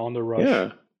open on the rush.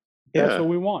 Yeah. That's what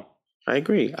we want. I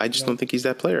agree. I just don't think he's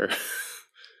that player.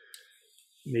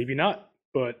 Maybe not,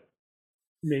 but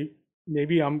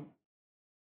maybe I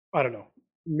don't know.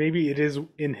 Maybe it is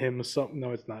in him.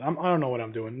 No, it's not. I don't know what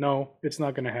I'm doing. No, it's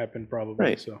not going to happen probably.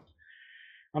 Right. So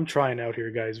I'm trying out here,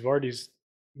 guys. Vardy's,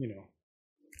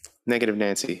 Negative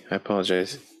Nancy. I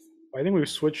apologize. I think we've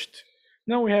switched.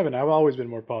 No, we haven't. I've always been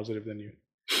more positive than you,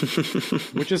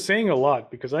 which is saying a lot,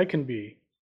 because I can be.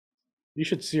 You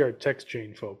should see our text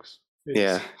chain, folks.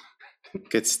 It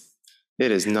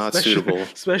is not suitable.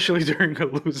 Especially during a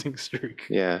losing streak.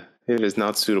 Yeah, it is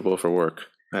not suitable for work.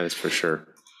 That is for sure.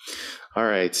 All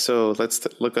right, so let's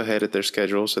look ahead at their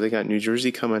schedule. So they got New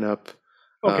Jersey coming up.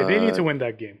 Okay, they need to win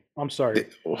that game. I'm sorry.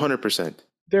 100%.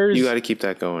 You got to keep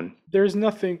that going. There's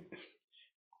nothing.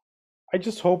 I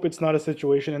just hope it's not a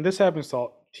situation, and this happens to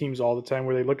teams all the time,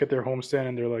 where they look at their homestand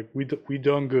and they're like, we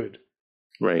done good.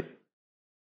 Right.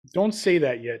 Don't say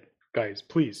that yet, guys,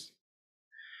 please.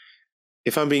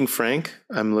 If I'm being frank,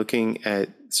 I'm looking at,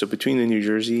 so between the New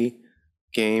Jersey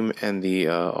game and the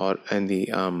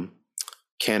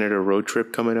Canada road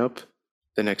trip coming up,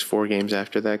 the next 4 games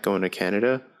after that going to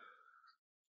Canada,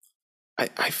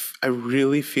 I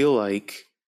really feel like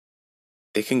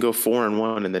they can go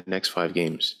 4-1 in the next 5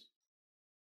 games.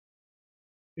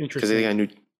 Interesting. Because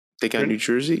they got New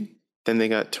Jersey, then they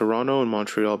got Toronto and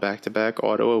Montreal back-to-back,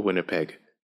 Ottawa, Winnipeg.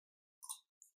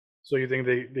 So you think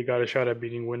they got a shot at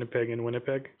beating Winnipeg in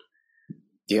Winnipeg?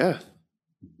 Yeah.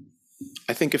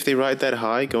 I think if they ride that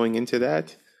high going into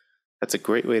that, that's a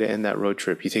great way to end that road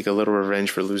trip. You take a little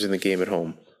revenge for losing the game at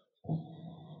home.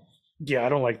 Yeah, I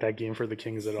don't like that game for the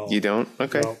Kings at all. You don't?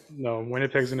 Okay. No.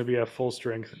 Winnipeg's going to be at full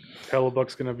strength.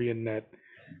 Hellebuck's going to be in net.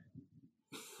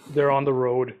 They're on the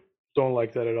road. Don't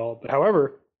like that at all. But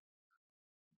however,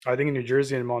 I think in New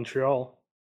Jersey and Montreal,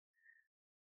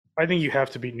 I think you have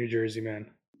to beat New Jersey, man.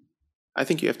 I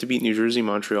think you have to beat New Jersey,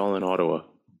 Montreal, and Ottawa.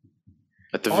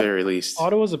 At the very least.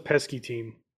 Ottawa's a pesky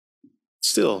team.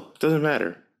 Still, doesn't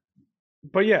matter.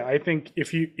 But yeah, I think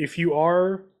if you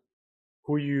are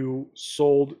who you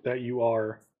sold that you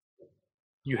are,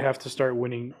 you have to start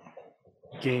winning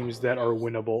games that are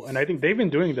winnable. And I think they've been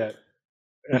doing that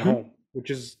at home.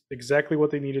 which is exactly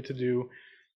what they needed to do.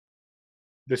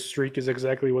 The streak is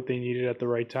exactly what they needed at the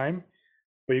right time.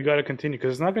 But you got to continue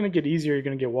because it's not going to get easier. You're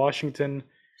going to get Washington.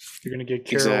 You're going to get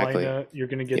Carolina. Exactly. You're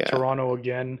going to get Yeah. Toronto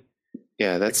again.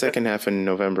 Yeah, that second half in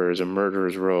November is a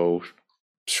murderer's row,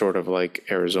 sort of like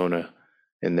Arizona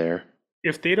in there.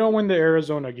 If they don't win the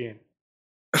Arizona game,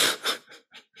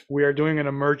 we are doing an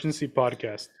emergency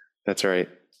podcast. That's right.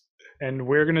 And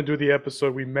we're going to do the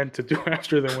episode we meant to do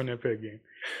after the Winnipeg game.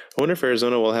 I wonder if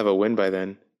Arizona will have a win by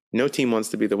then. No team wants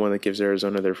to be the one that gives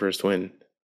Arizona their first win.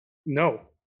 No.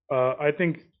 I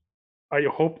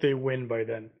hope they win by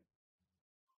then.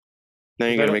 Now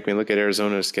you're going to make me look at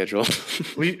Arizona's schedule.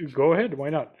 Please, go ahead. Why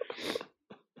not?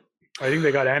 I think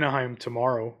they got Anaheim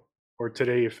tomorrow or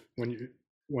today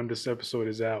when this episode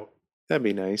is out. That'd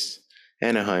be nice.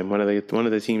 Anaheim, one of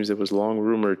the teams that was long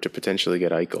rumored to potentially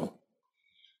get Eichel.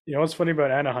 You know what's funny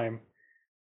about Anaheim?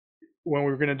 When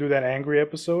we were going to do that angry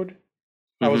episode,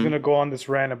 I was going to go on this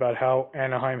rant about how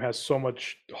Anaheim has so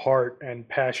much heart and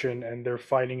passion and they're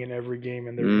fighting in every game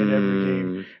and they're in every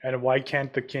game. And why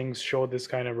can't the Kings show this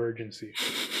kind of urgency?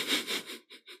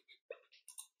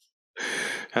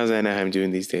 How's Anaheim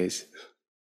doing these days?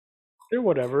 They're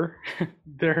whatever.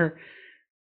 They're,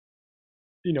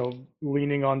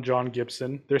 leaning on John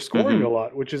Gibson. They're scoring a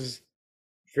lot, which is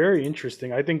very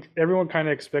interesting. I think everyone kind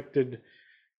of expected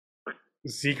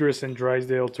Zegras and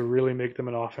Drysdale to really make them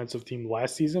an offensive team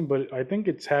last season, but I think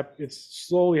it's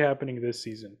slowly happening this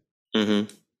season.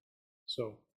 Mm-hmm.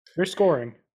 So they're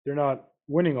scoring. They're not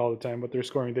winning all the time, but they're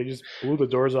scoring. They just blew the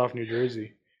doors off New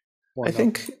Jersey. I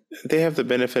think they have the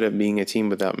benefit of being a team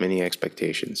without many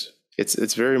expectations.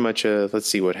 It's very much a let's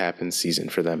see what happens season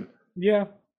for them. Yeah.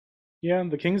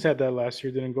 The Kings had that last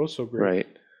year. Didn't go so great. Right.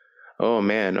 Oh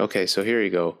man. Okay, so here you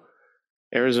go.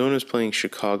 Arizona's playing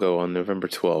Chicago on November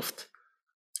 12th.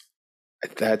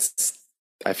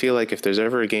 I feel like if there's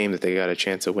ever a game that they got a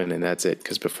chance of winning, that's it.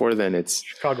 Because before then, it's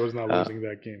Chicago's not losing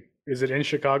that game. Is it in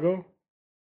Chicago?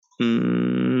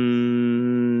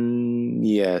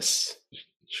 Yes.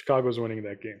 Chicago's winning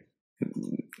that game.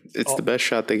 It's the best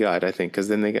shot they got, I think.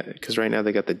 Because right now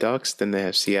they got the Ducks, then they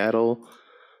have Seattle.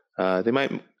 They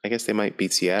might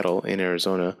beat Seattle in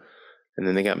Arizona, and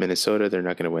then they got Minnesota. They're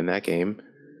not going to win that game.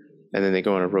 And then they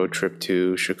go on a road trip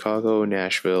to Chicago,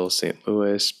 Nashville, St.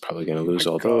 Louis. Probably going to lose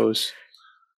all those.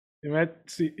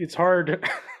 It's hard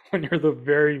when you're the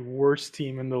very worst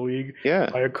team in the league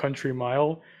by a country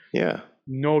mile. Yeah.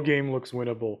 No game looks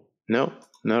winnable. No,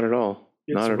 not at all.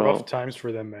 It's rough times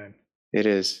for them, man. It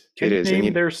is. Can you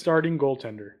name their starting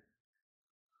goaltender?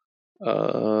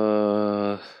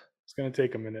 It's going to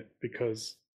take a minute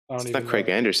because I don't even know. It's not Craig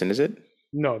Anderson, is it?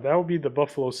 No, that would be the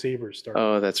Buffalo Sabres starter.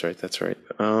 Oh, that's right.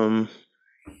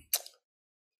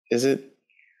 Is it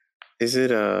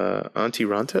Antti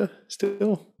Ranta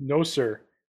still? No, sir.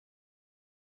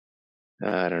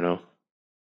 I don't know.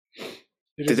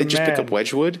 Did they just pick up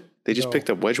Wedgwood? They just picked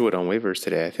up Wedgwood on waivers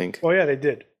today, I think. Oh, yeah, they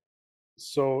did.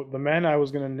 So the man I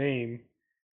was going to name,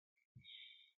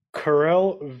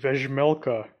 Karel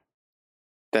Vejmelka.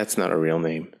 That's not a real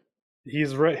name.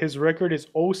 His record is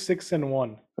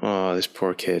 0-6-1. Oh, this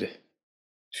poor kid.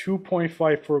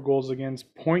 2.54 goals against,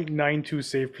 0.92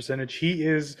 save percentage. He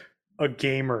is a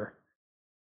gamer,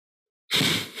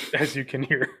 as you can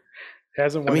hear.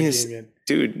 Hasn't won a game yet.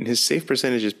 Dude, his save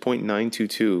percentage is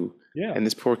 0.922. Yeah. And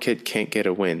this poor kid can't get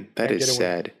a win. That is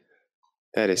sad.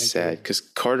 That is sad. Because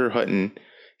Carter Hutton,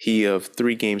 he of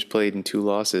 3 games played and 2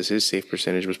 losses, his save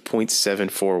percentage was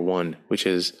 0.741, which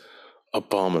is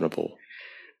abominable.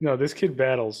 No, this kid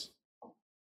battles.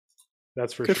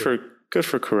 That's for sure. Good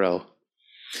for Karel.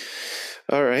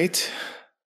 All right.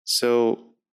 So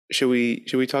should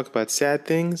we talk about sad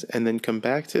things and then come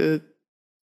back to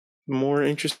more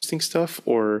interesting stuff,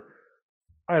 or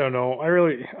I don't know.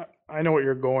 I know what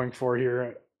you're going for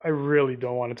here. I really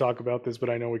don't want to talk about this, but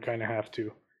I know we kind of have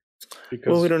to.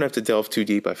 Well, we don't have to delve too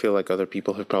deep. I feel like other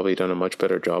people have probably done a much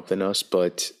better job than us,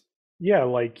 but yeah,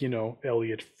 like,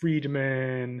 Elliot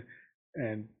Friedman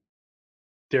and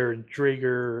Darren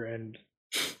Drager and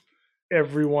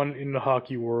everyone in the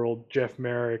hockey world, Jeff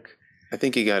Marek. I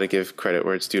think you got to give credit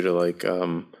where it's due to, like,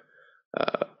 what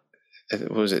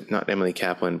was it? Not Emily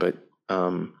Kaplan, but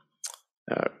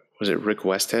was it Rick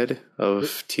Westhead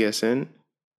of TSN?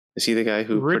 Is he the guy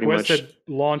who Rick Westhead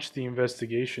launched the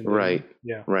investigation? Right.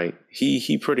 Yeah. Right.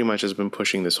 He pretty much has been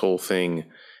pushing this whole thing,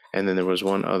 and then there was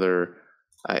one other.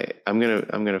 I'm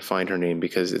gonna find her name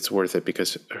because it's worth it,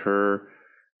 because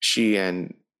she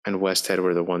and Westhead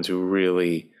were the ones who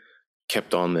really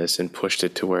kept on this and pushed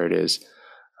it to where it is.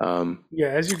 Yeah,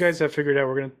 as you guys have figured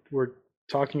out, we're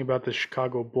talking about the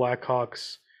Chicago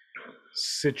Blackhawks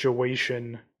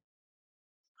situation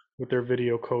with their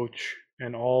video coach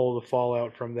and all the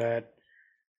fallout from that,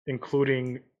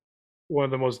 including one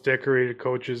of the most decorated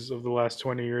coaches of the last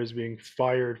 20 years being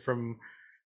fired from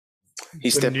He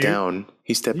stepped down.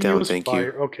 He stepped he down. was Thank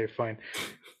fired. you. Okay, fine.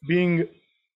 Being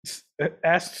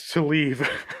asked to leave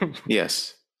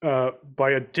Yes.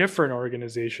 by a different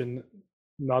organization,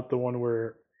 not the one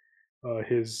where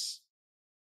his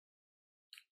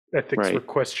ethics were Right.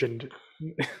 questioned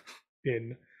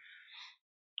in.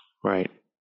 Right.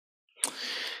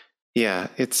 Yeah,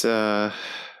 it's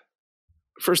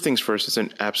first things first, it's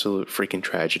an absolute freaking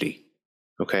tragedy.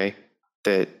 Okay?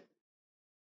 That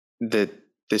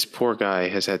this poor guy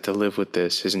has had to live with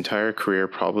this his entire career,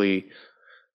 probably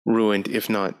ruined, if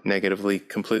not negatively,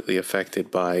 completely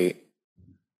affected by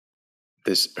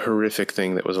this horrific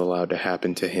thing that was allowed to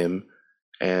happen to him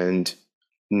and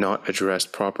not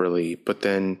addressed properly. But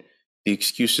then the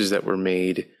excuses that were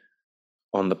made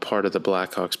on the part of the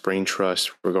Blackhawks brain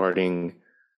trust regarding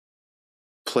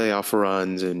playoff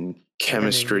runs and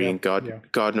chemistry and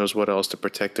God knows what else to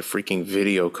protect the freaking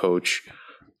video coach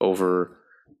over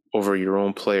your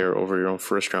own player, over your own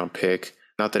first round pick.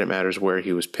 Not that it matters where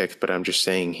he was picked, but I'm just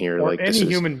saying here, Or like, any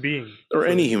human being. or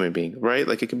any human being, right?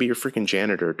 Like, it could be your freaking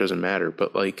janitor. It doesn't matter.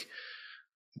 But like,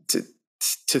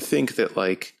 to think that,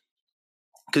 like,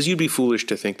 because you'd be foolish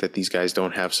to think that these guys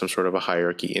don't have some sort of a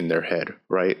hierarchy in their head,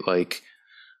 right? Like,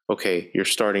 okay, your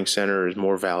starting center is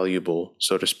more valuable,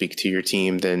 so to speak, to your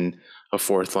team than a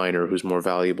fourth liner who's more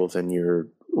valuable than your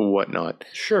whatnot.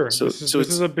 Sure. So this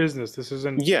is a business. This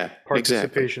isn't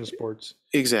participation sports.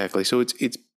 Exactly. So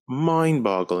it's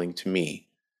mind-boggling to me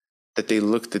that they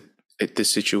looked at this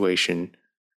situation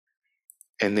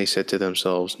and they said to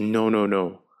themselves,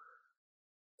 no.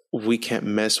 We can't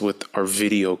mess with our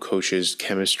video coach's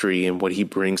chemistry and what he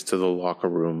brings to the locker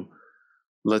room.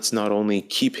 Let's not only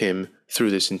keep him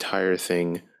through this entire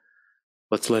thing,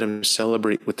 let's let him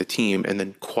celebrate with the team, and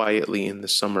then quietly in the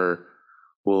summer,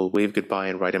 we'll wave goodbye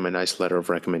and write him a nice letter of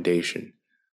recommendation.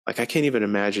 Like, I can't even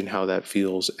imagine how that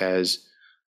feels as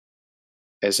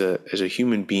a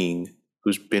human being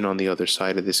who's been on the other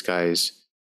side of this guy's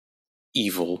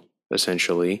evil,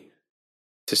 essentially,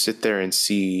 to sit there and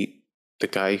see the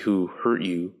guy who hurt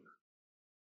you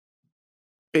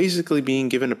basically being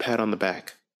given a pat on the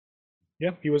back.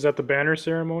 Yeah, he was at the banner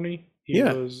ceremony.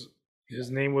 His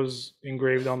name was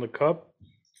engraved on the cup.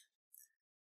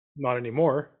 Not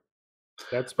anymore.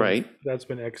 That's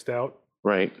been X'd out.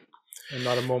 Right. And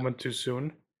not a moment too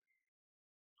soon.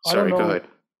 Sorry, go ahead.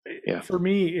 Yeah. For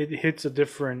me, it hits a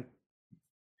different.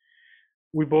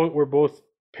 We're both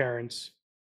parents,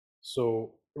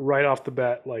 so right off the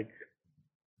bat, like,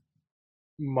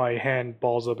 my hand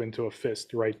balls up into a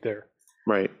fist right there.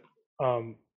 Right.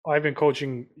 I've been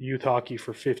coaching youth hockey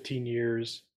for 15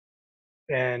 years,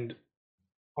 and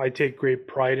I take great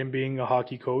pride in being a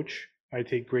hockey coach. I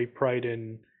take great pride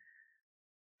in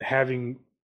having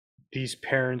these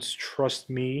parents trust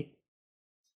me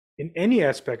in any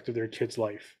aspect of their kid's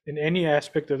life, in any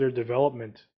aspect of their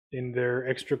development, in their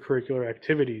extracurricular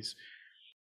activities.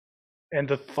 And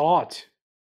the thought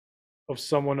of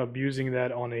someone abusing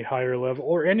that on a higher level,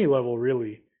 or any level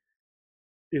really,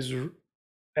 is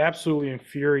absolutely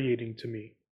infuriating to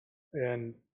me.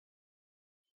 And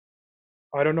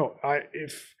I don't know,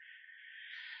 if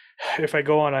I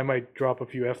go on, I might drop a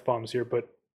few F-bombs here, but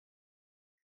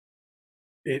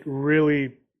it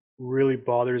really, really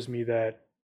bothers me that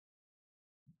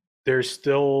there's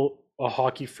still a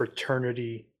hockey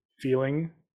fraternity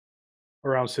feeling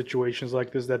around situations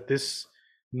like this, that this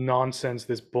nonsense,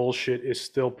 this bullshit is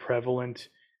still prevalent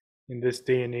in this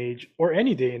day and age, or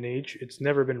any day and age. It's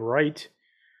never been right.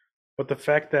 But the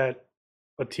fact that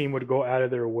a team would go out of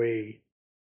their way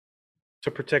to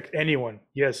protect anyone,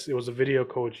 yes, it was a video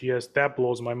coach, yes, that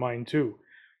blows my mind too.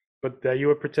 But that you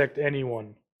would protect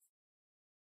anyone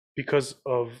because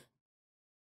of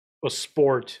a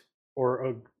sport, or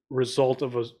a result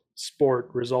of a sport,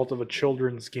 result of a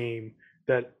children's game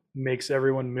that makes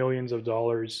everyone millions of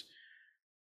dollars,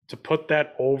 to put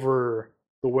that over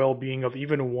the well-being of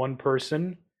even one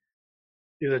person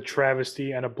is a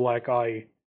travesty and a black eye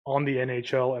on the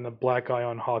NHL and a black eye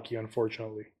on hockey,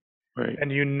 unfortunately. Right.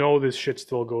 And this shit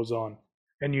still goes on.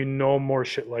 And more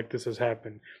shit like this has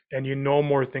happened. And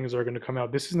more things are going to come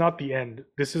out. This is not the end.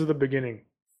 This is the beginning.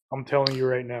 I'm telling you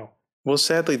right now. Well,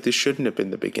 sadly, this shouldn't have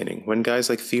been the beginning. When guys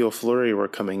like Theo Fleury were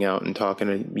coming out and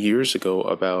talking years ago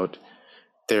about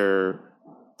their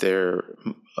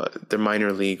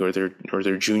minor league or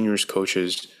their juniors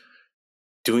coaches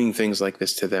doing things like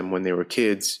this to them when they were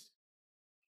kids,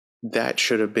 that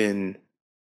should have been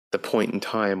the point in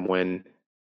time when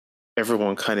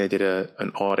everyone kind of did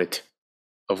an audit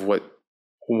of what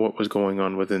what was going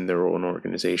on within their own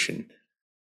organization.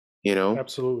 You know,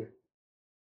 Absolutely.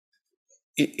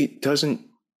 it doesn't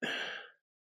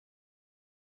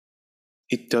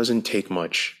take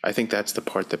much. I think that's the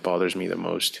part that bothers me the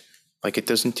most. Like, it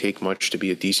doesn't take much to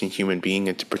be a decent human being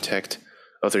and to protect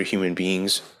other human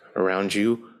beings around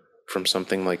you from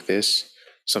something like this.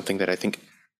 Something that I think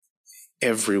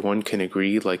everyone can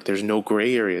agree, like, there's no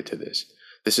gray area to this.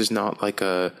 This is not like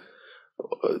a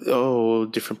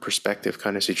different perspective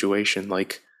kind of situation.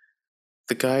 Like,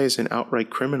 the guy is an outright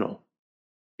criminal.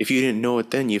 If you didn't know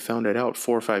it then, you found it out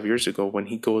 4 or 5 years ago when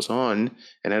he goes on,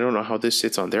 and I don't know how this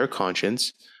sits on their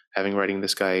conscience, having writing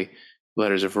this guy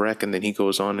letters of rec, and then he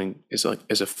goes on and is like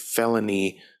as a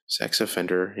felony sex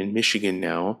offender in Michigan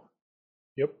now.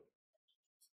 Yep.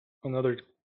 Another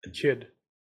kid.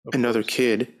 Another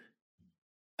kid.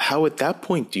 How at that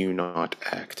point do you not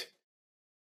act?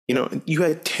 You know, you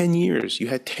had 10 years. You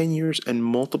had 10 years and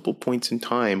multiple points in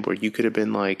time where you could have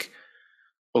been like,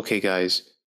 okay, guys,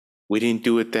 we didn't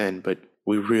do it then, but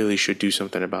we really should do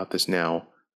something about this now.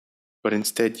 But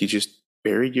instead, you just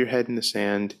buried your head in the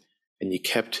sand and you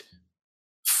kept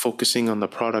focusing on the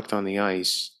product on the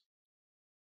ice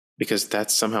because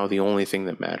that's somehow the only thing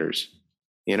that matters.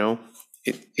 You know,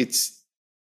 it's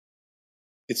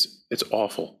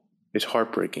awful. It's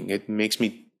heartbreaking. It makes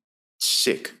me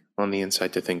sick on the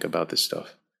inside to think about this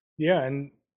stuff. Yeah,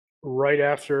 and right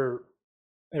after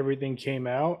everything came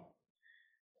out,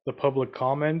 the public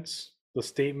comments, the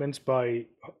statements by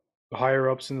higher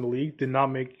ups in the league did not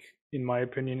make, in my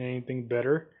opinion, anything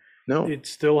better. No. It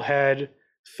still had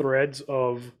threads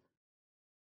of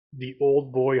the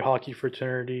old boy hockey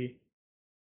fraternity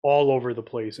all over the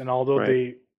place. And although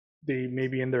Right. they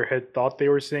maybe in their head thought they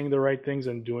were saying the right things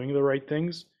and doing the right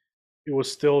things, it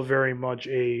was still very much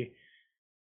a,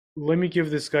 let me give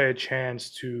this guy a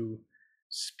chance to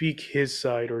speak his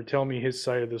side or tell me his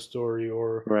side of the story,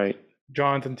 or Right.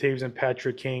 Jonathan Taves and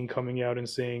Patrick Kane coming out and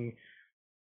saying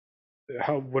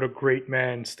what a great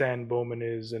man Stan Bowman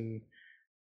is and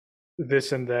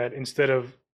this and that, instead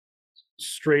of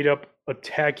straight up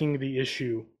attacking the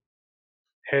issue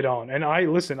head on. And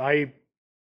I've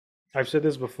said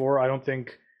this before, I don't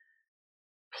think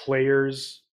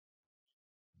players,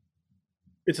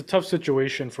 it's a tough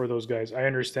situation for those guys. I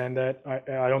understand that.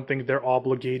 I don't think they're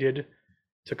obligated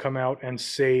to come out and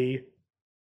say,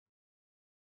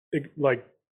 like,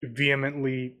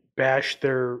 vehemently bash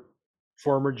their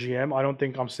former GM. I don't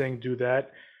think I'm saying do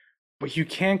that, but you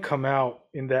can't come out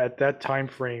in that time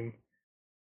frame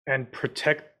and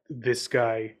protect this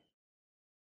guy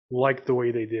like the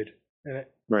way they did.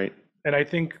 Right. And I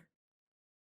think,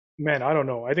 man, I don't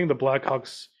know. I think the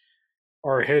Blackhawks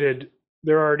are headed.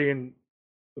 They're already in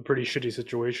a pretty shitty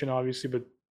situation, obviously, but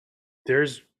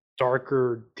there's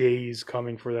darker days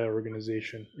coming for that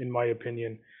organization, in my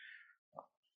opinion.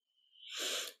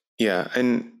 Yeah,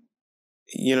 and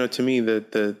you know, to me,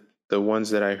 the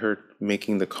ones that I heard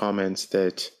making the comments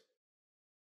that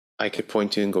I could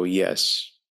point to and go, yes,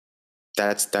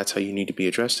 that's how you need to be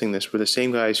addressing this, were the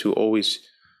same guys who always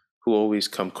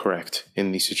come correct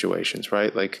in these situations,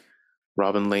 right? Like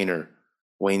Robin Lehner,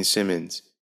 Wayne Simmons,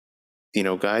 you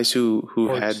know, guys who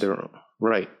Torts. had their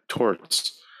right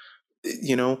torts.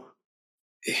 You know,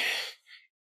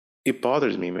 it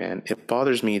bothers me, man. It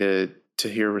bothers me to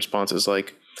hear responses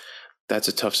like, that's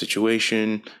a tough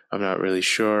situation. I'm not really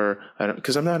sure.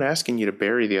 Because I'm not asking you to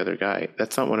bury the other guy.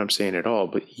 That's not what I'm saying at all.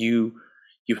 But you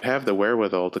have the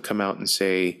wherewithal to come out and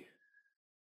say,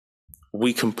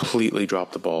 we completely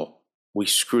dropped the ball. We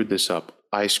screwed this up.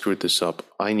 I screwed this up.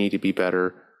 I need to be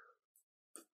better.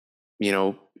 You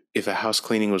know, if a house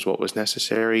cleaning was what was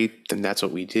necessary, then that's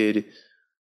what we did.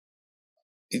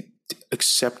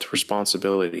 Accept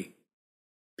responsibility.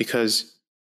 Because,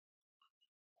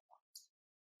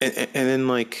 and then,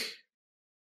 like,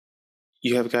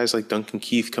 you have guys like Duncan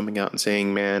Keith coming out and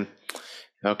saying, man,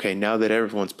 okay, now that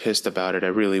everyone's pissed about it, I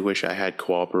really wish I had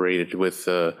cooperated with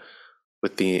the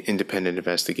independent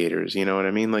investigators. You know what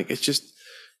I mean? Like, it's just,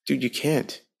 dude, you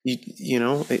can't. You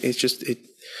know, it's just it.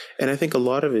 And I think a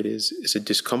lot of it is a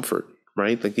discomfort,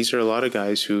 right? Like, these are a lot of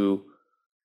guys who,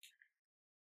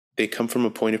 they come from a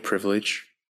point of privilege.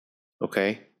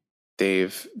 Okay,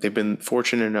 they've been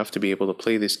fortunate enough to be able to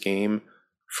play this game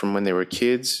from when they were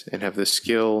kids and have the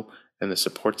skill and the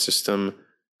support system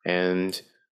and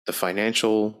the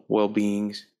financial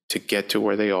well-being to get to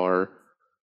where they are.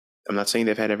 I'm not saying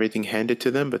they've had everything handed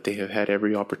to them, but they have had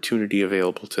every opportunity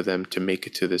available to them to make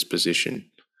it to this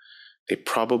position. They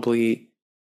probably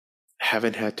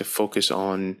haven't had to focus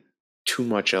on too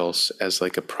much else as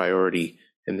like a priority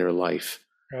in their life.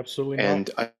 Absolutely not. And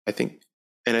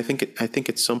I think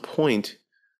at some point,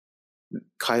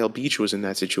 Kyle Beach was in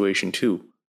that situation too.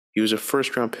 He was a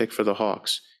first-round pick for the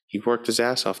Hawks. He worked his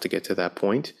ass off to get to that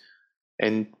point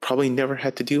and probably never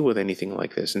had to deal with anything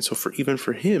like this. And so even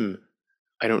for him,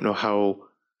 I don't know how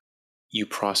you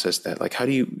process that. Like, how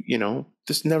do you,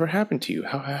 this never happened to you.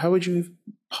 How would you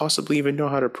possibly even know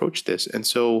how to approach this? And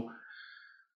so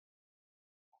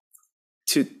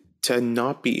to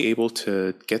not be able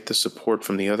to get the support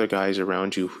from the other guys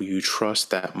around you who you trust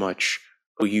that much,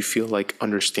 who you feel like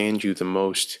understand you the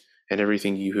most and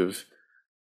everything you have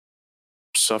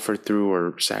suffered through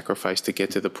or sacrificed to get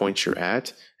to the point you're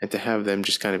at, and to have them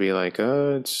just kind of be like,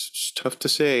 it's tough to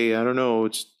say, I don't know,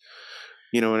 it's,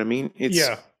 you know what I mean? It's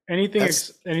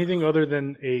anything other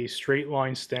than a straight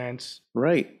line stance,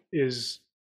 right, it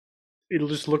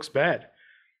just looks bad.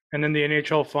 And then the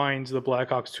NHL fines the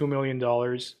Blackhawks $2 million.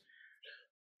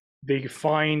 They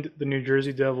fined the New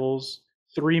Jersey Devils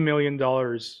 $3 million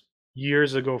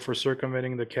years ago for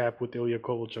circumventing the cap with Ilya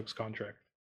Kovalchuk's contract.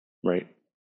 Right.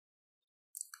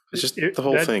 It's just the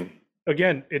whole thing.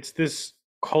 Again, it's this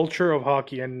culture of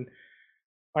hockey. And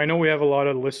I know we have a lot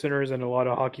of listeners and a lot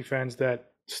of hockey fans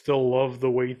that still love the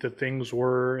way that things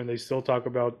were, and they still talk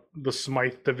about the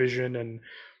Smythe division and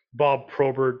Bob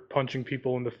Probert punching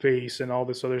people in the face and all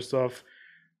this other stuff.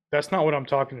 That's not what I'm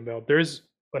talking about. There's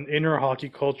an inner hockey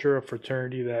culture of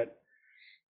fraternity that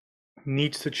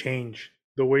needs to change.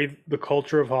 The way the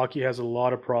culture of hockey has a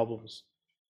lot of problems,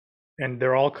 and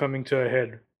they're all coming to a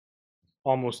head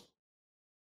almost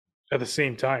at the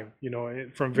same time,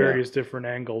 from various different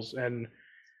angles. And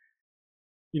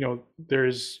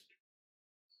there's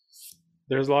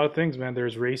a lot of things, man.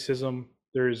 There's racism,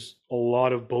 there's a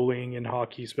lot of bullying in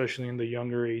hockey, especially in the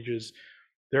younger ages.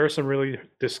 There are some really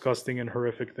disgusting and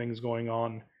horrific things going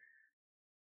on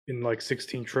in like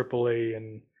 16 AAA,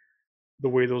 and the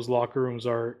way those locker rooms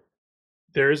are.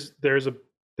 There's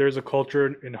a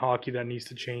culture in hockey that needs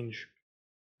to change.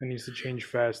 It needs to change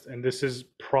fast, and this is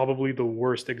probably the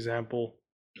worst example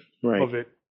of it.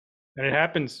 And it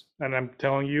happens, and I'm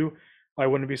telling you, I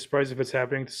wouldn't be surprised if it's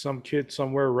happening to some kid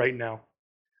somewhere right now.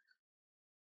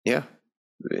 Yeah,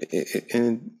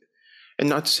 and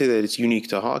not to say that it's unique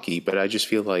to hockey, but I just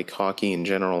feel like hockey in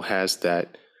general has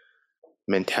that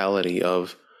mentality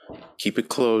of keep it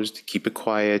closed, keep it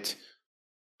quiet,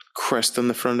 crest on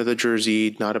the front of the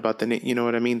jersey, not about the name. You know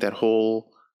what I mean? That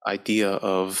whole idea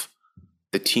of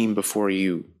the team before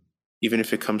you, even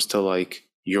if it comes to like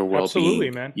your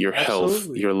well-being, man. Your health,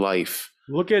 your life.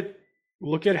 Look at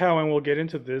how, and we'll get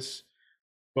into this,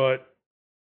 but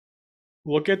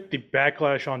look at the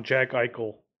backlash on Jack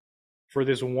Eichel for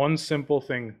this one simple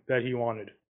thing that he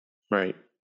wanted. Right.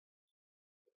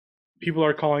 People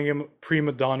are calling him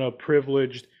prima donna,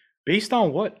 privileged. Based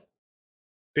on what?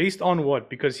 Based on what?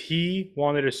 Because he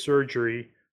wanted a surgery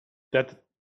that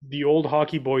the old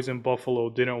hockey boys in Buffalo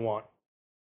didn't want.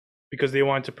 Because they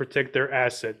wanted to protect their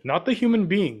asset, not the human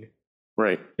being.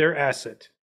 Right. Their asset.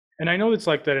 And I know it's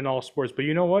like that in all sports, but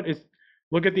you know what?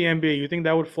 Look at the NBA. You think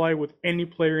that would fly with any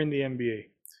player in the NBA?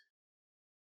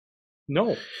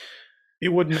 No, it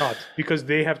would not, because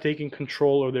they have taken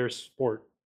control of their sport.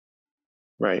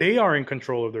 Right. They are in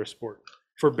control of their sport,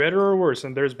 for better or worse.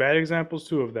 And there's bad examples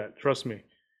too of that. Trust me.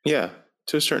 Yeah,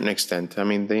 to a certain extent. I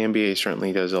mean, the NBA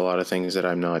certainly does a lot of things that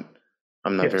I'm not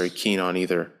very keen on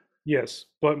either. Yes,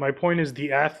 but my point is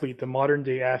the athlete, the modern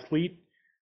day athlete,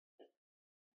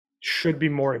 should be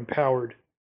more empowered.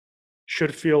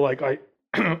 Should feel like I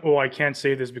can't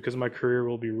say this because my career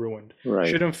will be ruined. Right.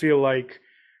 Shouldn't feel like,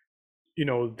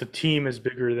 the team is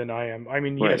bigger than I am. I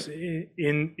mean, yes,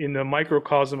 in the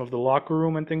microcosm of the locker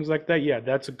room and things like that, yeah,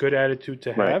 that's a good attitude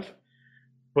to have,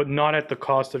 but not at the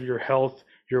cost of your health,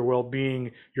 your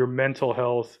well-being, your mental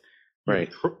health,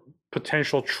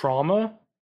 potential trauma.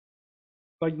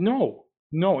 Like, no,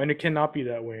 and it cannot be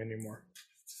that way anymore.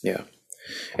 Yeah.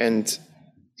 And,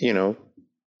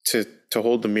 to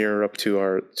hold the mirror up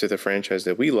to the franchise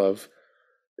that we love,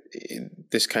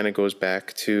 this kind of goes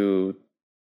back to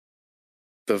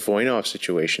the Voinov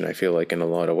situation, I feel like, in a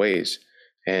lot of ways.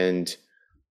 And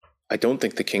I don't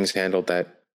think the Kings handled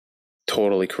that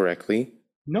totally correctly.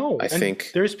 No, I think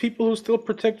there's people who still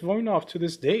protect Voinov to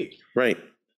this day. Right.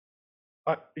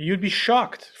 You'd be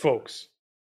shocked, folks,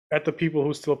 at the people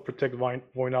who still protect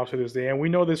Voinov to this day. And we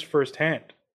know this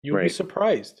firsthand. You'll be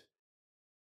surprised.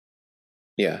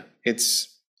 Yeah.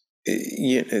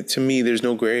 To me, there's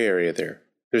no gray area there.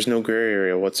 There's no gray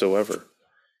area whatsoever.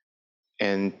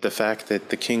 And the fact that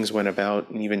the Kings went about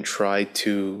and even tried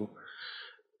to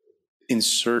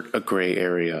insert a gray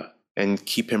area and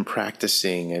keep him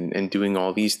practicing and doing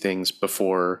all these things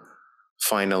before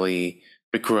finally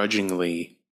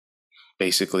begrudgingly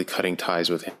basically cutting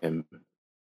ties with him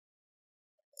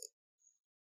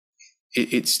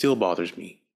it still bothers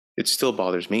me. It still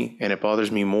bothers me, and it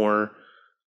bothers me more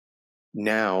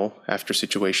now after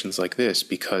situations like this,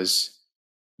 because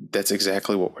that's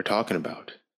exactly what we're talking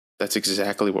about. That's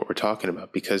exactly what we're talking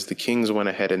about, because the Kings went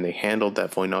ahead and they handled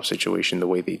that Voinov situation the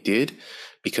way they did,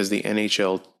 because the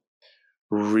NHL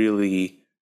really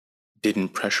didn't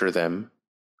pressure them.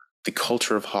 The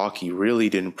culture of hockey really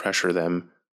didn't pressure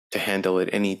them to handle it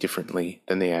any differently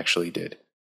than they actually did.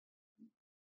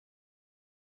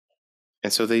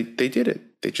 And so they did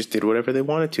it. They just did whatever they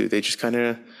wanted to. They just kind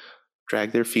of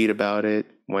dragged their feet about it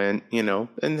when, and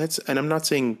I'm not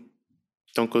saying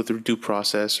don't go through due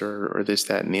process or this,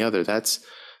 that, and the other. That's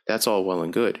all well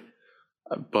and good.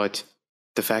 But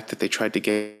the fact that they tried to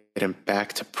get him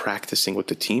back to practicing with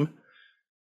the team,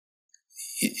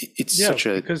 it's such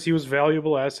a... because he was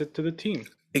valuable asset to the team.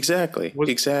 Exactly.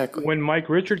 When Mike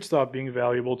Richards stopped being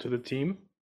valuable to the team,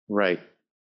 right,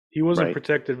 he wasn't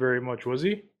protected very much, was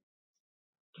he?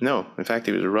 No. In fact,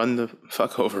 he was run the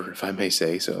fuck over, if I may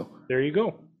say so. There you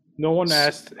go. No one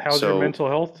asked, how's your mental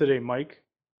health today, Mike?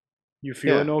 You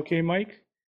feeling okay, Mike?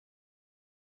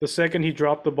 The second he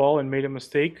dropped the ball and made a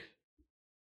mistake,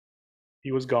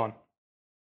 he was gone.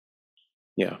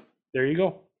 Yeah. There you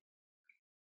go.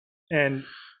 And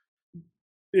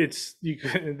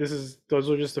those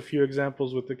are just a few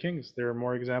examples with the Kings. There are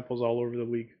more examples all over the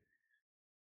league.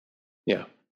 Yeah.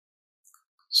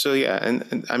 So yeah,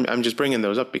 and I'm just bringing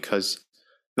those up because,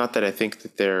 not that I think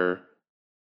that they're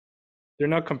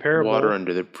not comparable. Water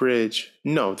under the bridge.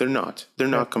 No, they're not. They're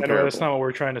not comparable. That's not what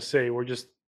we're trying to say. We're just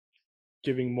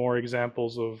giving more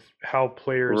examples of how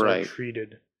players are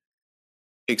treated.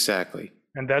 Exactly.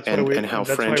 And that's how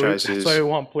franchises. That's why we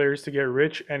want players to get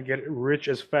rich and get rich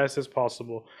as fast as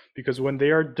possible. Because when they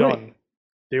are done,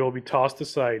 they will be tossed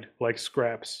aside like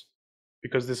scraps.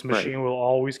 Because this machine will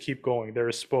always keep going. They're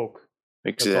a spoke.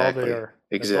 Exactly. That's all they are.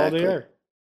 Exactly. That's all they are.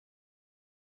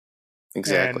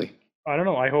 Exactly. And I don't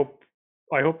know. I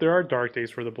hope there are dark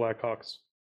days for the Blackhawks.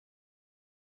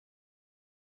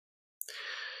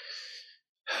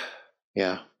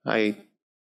 Yeah, I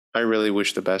really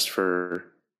wish the best for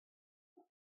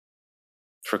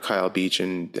Kyle Beach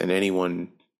and anyone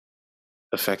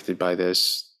affected by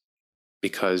this,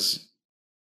 because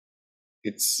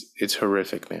it's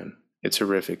horrific, man. It's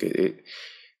horrific.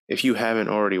 If you haven't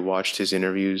already watched his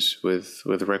interviews with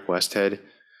Rick Westhead,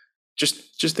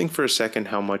 just think for a second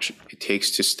how much it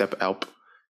takes to step out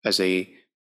as a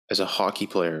hockey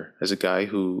player, as a guy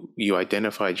who you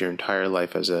identified your entire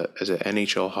life as an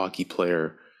NHL hockey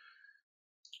player.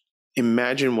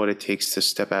 Imagine what it takes to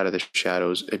step out of the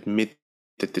shadows, admit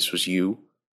that this was you.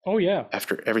 Oh yeah.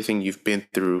 After everything you've been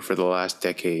through for the last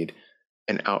decade,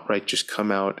 and outright just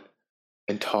come out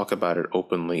and talk about it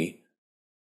openly,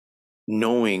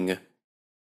 knowing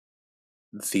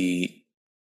the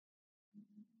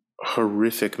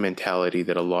horrific mentality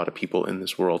that a lot of people in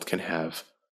this world can have,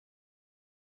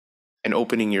 and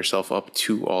opening yourself up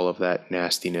to all of that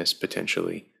nastiness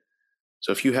potentially.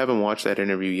 So if you haven't watched that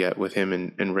interview yet with him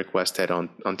and Rick Westhead on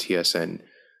TSN,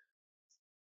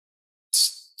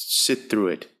 sit through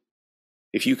it.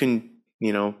 If you can,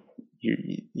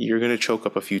 you're going to choke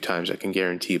up a few times, I can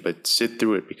guarantee, but sit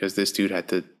through it, because this dude had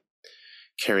to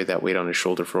carry that weight on his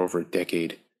shoulder for over a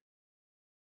decade.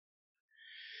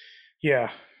 Yeah.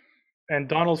 And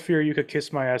Donald Fear, you could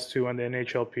kiss my ass too, and the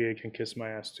NHLPA can kiss my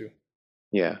ass too.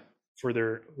 Yeah. For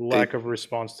their lack of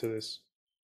response to this.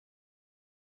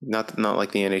 Not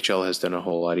like the NHL has done a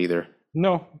whole lot either.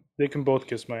 No, they can both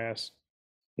kiss my ass.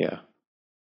 Yeah.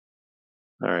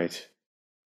 All right.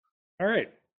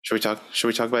 Should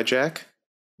we talk about Jack?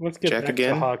 Let's get back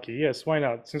to hockey. Yes, why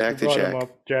not? Since we brought him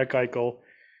up, Jack Eichel.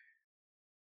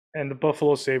 And the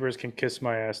Buffalo Sabres can kiss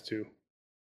my ass too.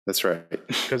 That's right.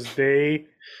 Because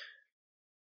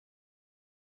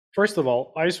first of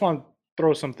all, I just want to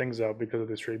throw some things out because of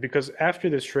this trade. Because after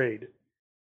this trade,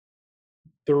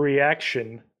 the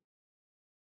reaction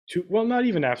to, well, not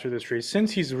even after this trade,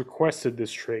 since he's requested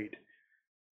this trade,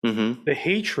 the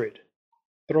hatred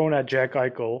thrown at Jack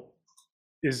Eichel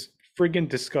is friggin'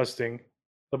 disgusting.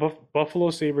 The Buffalo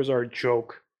Sabres are a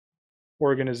joke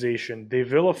organization. They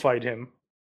vilified him.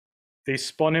 They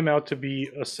spun him out to be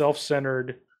a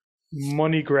self-centered,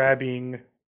 money-grabbing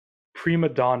prima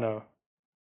donna.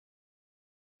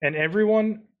 And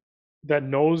everyone that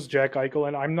knows Jack Eichel,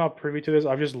 and I'm not privy to this,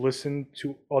 I've just listened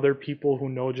to other people who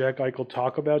know Jack Eichel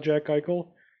talk about Jack Eichel,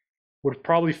 would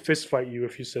probably fistfight you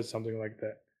if you said something like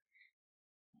that.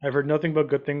 I've heard nothing but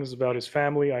good things about his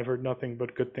family. I've heard nothing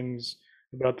but good things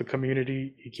about the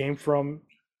community he came from.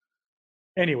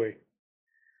 Anyway,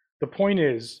 the point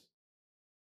is,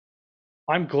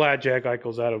 I'm glad Jack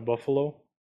Eichel's out of Buffalo.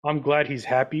 I'm glad he's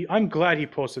happy. I'm glad he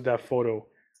posted that photo,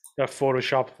 that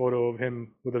Photoshop photo of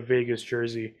him with a Vegas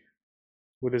jersey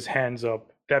with his hands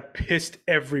up. That pissed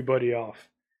everybody off.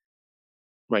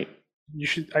 Right. You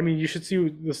should see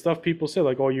the stuff people say,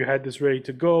 like, oh, you had this ready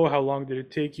to go. How long did it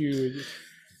take you?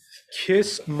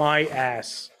 Kiss my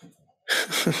ass.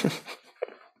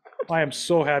 I am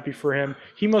so happy for him.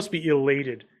 He must be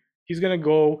elated. He's going to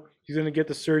go. He's going to get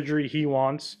the surgery he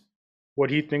wants, what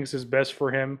he thinks is best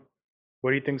for him,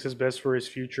 what he thinks is best for his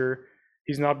future.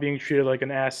 He's not being treated like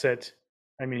an asset.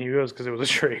 I mean, he was because it was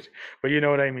a trade, but you know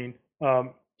what I mean.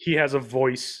 He has a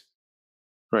voice,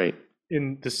 right,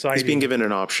 in deciding. He's being given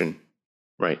an option,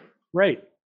 right,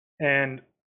 and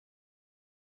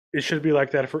it should be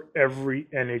like that for every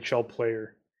NHL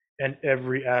player and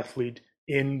every athlete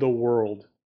in the world,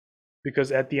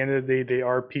 because at the end of the day, they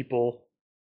are people.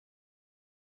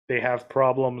 They have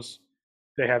problems,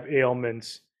 they have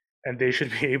ailments, and they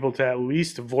should be able to at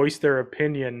least voice their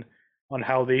opinion on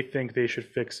how they think they should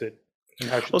fix it and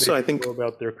how should also, they I think, go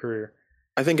about their career.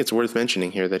 I think it's worth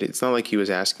mentioning here that it's not like he was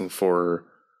asking for,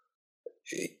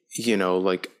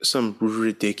 like some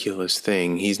ridiculous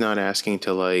thing. He's not asking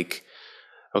to, like,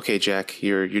 okay, Jack,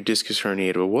 your disc is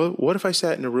herniated. But what if I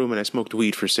sat in a room and I smoked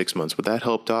weed for 6 months? Would that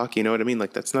help, Doc? You know what I mean?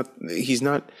 Like, he's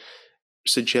not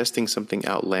suggesting something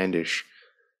outlandish.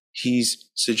 He's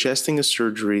suggesting a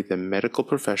surgery that medical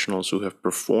professionals who have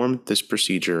performed this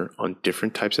procedure on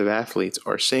different types of athletes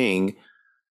are saying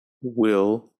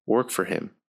will work for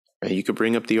him. And you could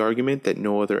bring up the argument that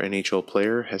no other NHL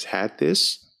player has had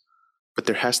this, but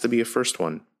there has to be a first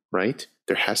one, right?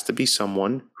 There has to be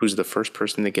someone who's the first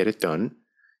person to get it done.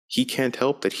 He can't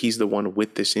help that he's the one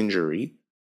with this injury.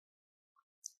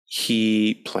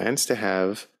 He plans to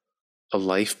have a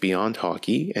life beyond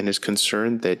hockey and is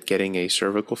concerned that getting a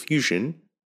cervical fusion,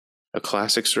 a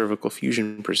classic cervical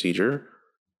fusion procedure,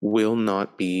 will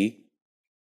not be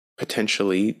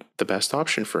potentially the best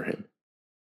option for him.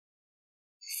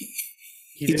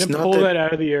 He didn't pull that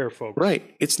out of the air, folks.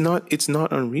 Right. It's not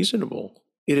unreasonable.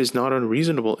 It is not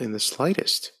unreasonable in the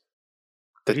slightest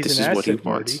that this is what he wants.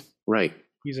 Marty. Right.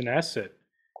 He's an asset.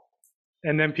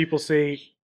 And then people say,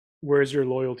 where's your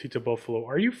loyalty to Buffalo?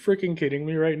 Are you freaking kidding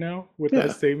me right now with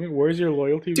that statement? Where's your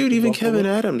loyalty? Dude, even Buffalo?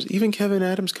 Kevin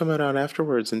Adams come out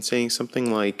afterwards and saying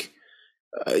something like,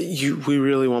 we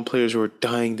really want players who are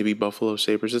dying to be Buffalo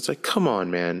Sabres. It's like, come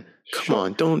on, man. Come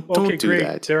on. Don't do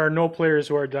that. There are no players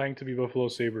who are dying to be Buffalo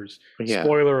Sabres. Yeah.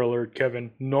 Spoiler alert,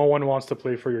 Kevin. No one wants to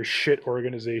play for your shit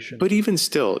organization. But even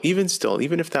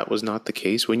if that was not the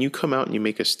case, when you come out and you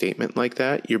make a statement like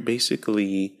that, you're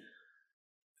basically,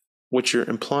 what you're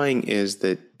implying is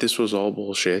that this was all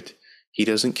bullshit. He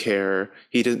doesn't care.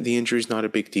 The injury's not a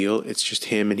big deal. It's just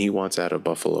him and he wants out of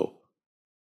Buffalo.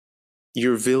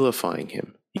 You're vilifying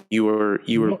him.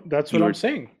 That's what I'm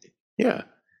saying. Yeah.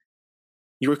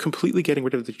 You are completely getting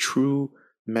rid of the true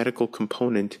medical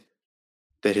component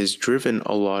that has driven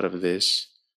a lot of this,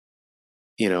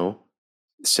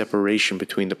 separation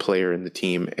between the player and the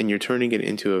team. And you're turning it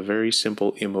into a very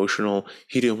simple, emotional,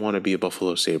 he didn't want to be a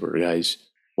Buffalo Sabre, guys.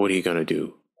 What are you going to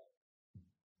do?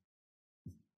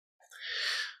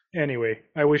 Anyway,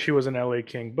 I wish he was an LA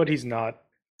King, but he's not.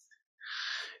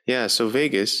 Yeah, so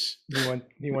Vegas.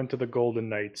 He went to the Golden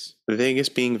Knights. Vegas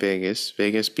being Vegas.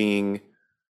 Vegas being,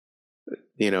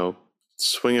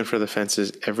 swinging for the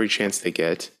fences every chance they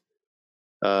get.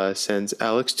 Sends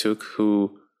Alex Tuch,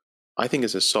 who I think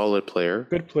is a solid player.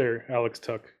 Good player, Alex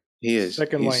Tuch. He is.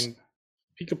 Second line.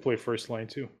 He could play first line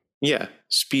too. Yeah,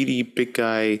 speedy, big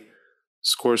guy,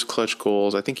 scores clutch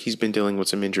goals. I think he's been dealing with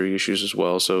some injury issues as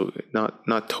well, so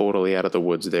not totally out of the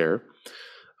woods there.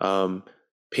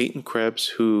 Peyton Krebs,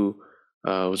 who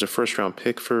was a first-round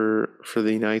pick for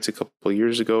the Knights a couple of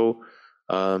years ago,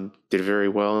 did very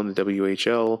well in the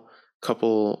WHL,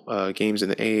 couple games in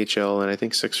the AHL, and I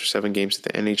think 6 or 7 games at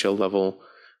the NHL level.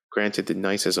 Granted, the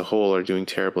Knights as a whole are doing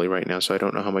terribly right now, so I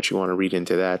don't know how much you want to read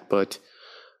into that, but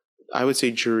I would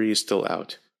say jury is still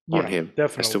out on him.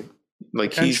 Definitely.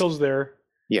 Potential's there.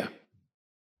 Yeah.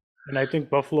 And I think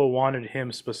Buffalo wanted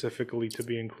him specifically to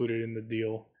be included in the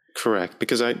deal. Correct.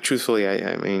 Because I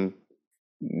mean,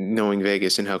 knowing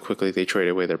Vegas and how quickly they trade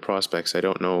away their prospects, I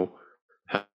don't know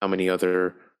how many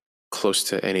other close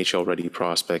to NHL ready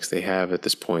prospects they have at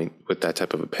this point with that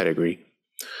type of a pedigree.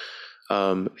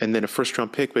 And then a first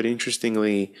round pick, but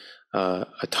interestingly,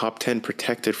 a top 10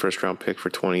 protected first round pick for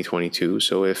 2022.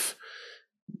 So if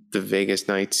the Vegas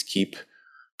Knights keep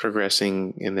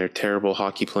progressing in their terrible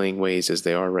hockey playing ways as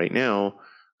they are right now,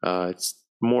 it's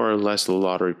more or less a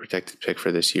lottery protected pick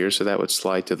for this year. So that would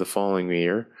slide to the following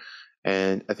year.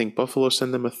 And I think Buffalo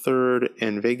sent them a third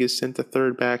and Vegas sent a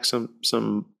third back,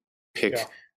 some pick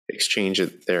exchange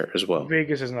it there as well.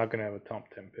 Vegas is not going to have a top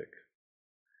 10 pick.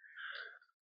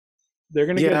 They're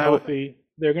going to Yeah, get healthy.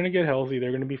 They're going to get healthy.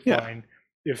 They're going to be Yeah. fine.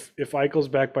 If Eichel's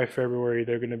back by February,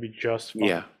 they're going to be just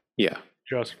fine. Yeah.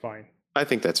 Just fine. I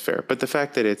think that's fair. But the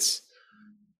fact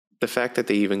that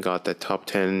they even got that top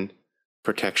 10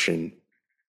 protection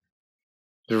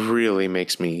really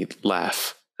makes me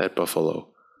laugh at Buffalo,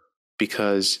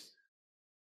 because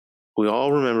we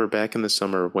all remember back in the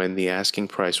summer when the asking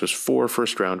price was 4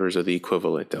 first-rounders or the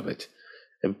equivalent of it.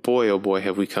 And boy, oh boy,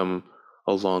 have we come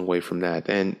a long way from that.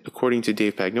 And according to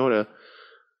Dave Pagnotta,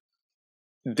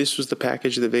 this was the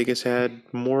package that Vegas had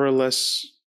more or less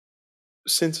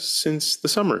since the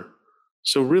summer.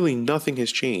 So really nothing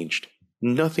has changed.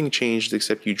 Nothing changed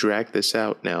except you drag this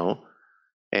out now,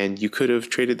 and you could have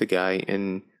traded the guy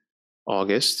in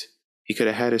August. He could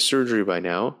have had his surgery by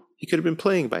now. He could have been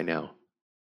playing by now.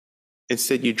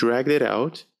 Instead, you dragged it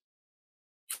out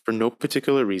for no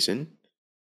particular reason,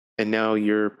 and now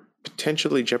you're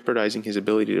potentially jeopardizing his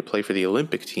ability to play for the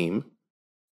Olympic team.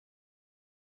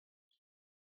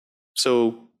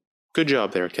 So, good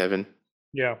job there, Kevin.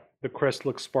 Yeah, the crest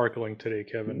looks sparkling today,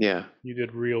 Kevin. Yeah, You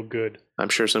did real good. I'm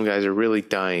sure some guys are really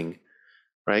dying,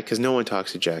 right? Because no one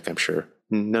talks to Jack, I'm sure.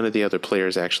 None of the other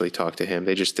players actually talk to him.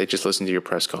 They just listen to your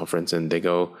press conference and they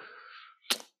go,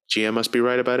 GM must be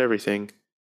right about everything.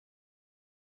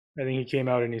 I think he came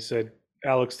out and he said,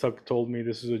 Alex Tuck told me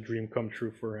this is a dream come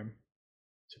true for him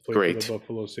to play Great. for the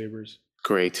Buffalo Sabres.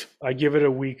 Great. I give it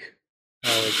a week,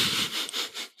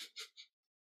 Alex.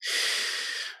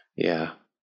 Yeah.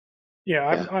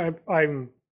 Yeah, I'm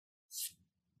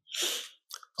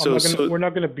So, not gonna, we're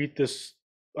not going to beat this.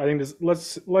 I think this.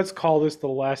 Let's call this the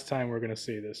last time we're going to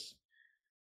say this.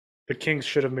 The Kings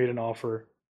should have made an offer.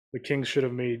 The Kings should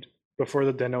have made, before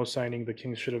the Danault signing, the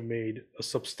Kings should have made a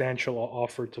substantial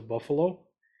offer to Buffalo.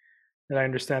 And I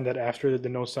understand that after the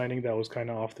Danault signing, that was kind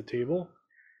of off the table.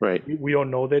 right. We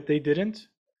don't know that they didn't,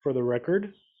 for the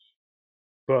record.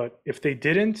 But if they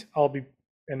didn't,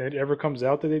 and it ever comes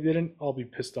out that they didn't, I'll be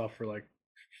pissed off for like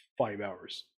 5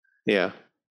 hours. Yeah.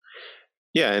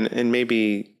 Yeah, and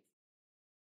maybe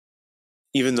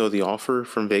even though the offer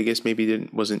from Vegas maybe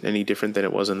wasn't any different than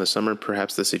it was in the summer,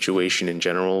 perhaps the situation in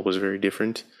general was very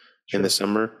different in the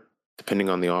summer, depending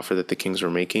on the offer that the Kings were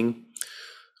making.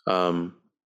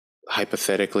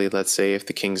 Hypothetically, let's say if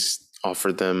the Kings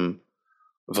offered them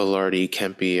Velarde,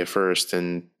 Kempe at first,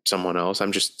 and someone else,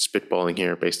 I'm just spitballing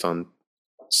here based on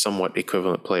somewhat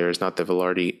equivalent players. Not that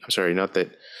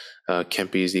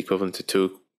Kempe is the equivalent to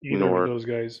Tuch, Either of those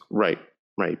guys. Right.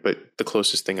 But the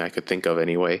closest thing I could think of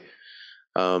anyway.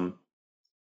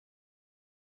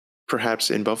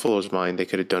 Perhaps in Buffalo's mind, they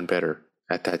could have done better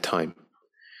at that time.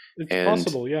 It's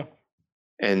possible, yeah.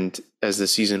 And as the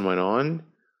season went on,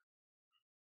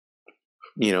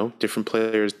 different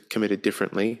players committed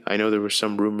differently. I know there was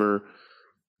some rumor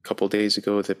a couple of days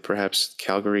ago that perhaps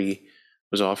Calgary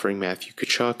was offering Matthew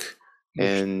Tkachuk,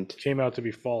 and came out to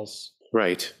be false.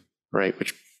 Right.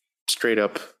 Which straight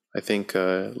up, I think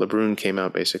LeBrun came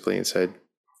out basically and said,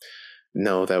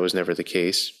 no, that was never the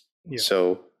case. Yeah.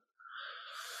 So,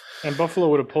 and Buffalo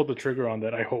would have pulled the trigger on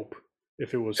that, I hope,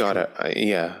 if it was. I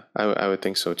would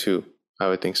think so too.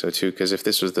 Because if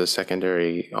this was the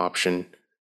secondary option,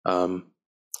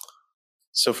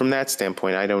 so from that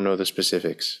standpoint, I don't know the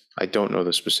specifics.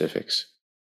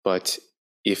 But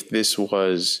if this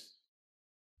was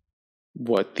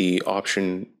what the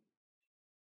option,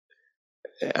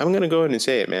 I'm going to go ahead and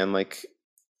say it, man. Like,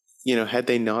 had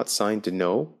they not signed to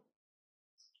no,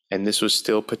 and this was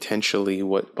still potentially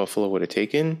what Buffalo would have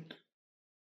taken,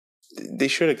 they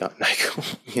should have gotten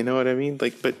Eichel. You know what I mean?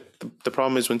 Like, but the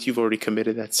problem is once you've already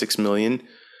committed that $6 million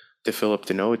to Philip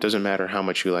Danault, it doesn't matter how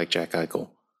much you like Jack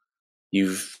Eichel.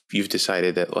 You've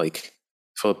decided that like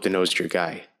Philip Danault's your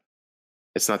guy.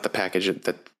 It's not the package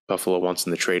that Buffalo wants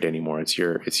in the trade anymore. It's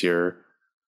your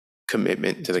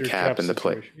commitment to the cap and the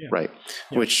play, right?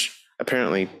 Yeah. Which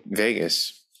apparently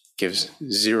Vegas gives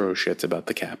zero shits about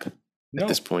the cap at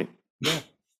this point. No,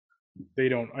 they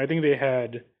don't. I think they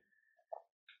had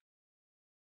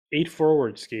 8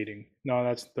 forwards skating. No,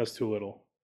 that's too little.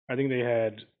 I think they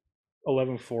had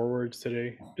 11 forwards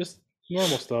today. Just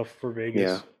normal stuff for Vegas.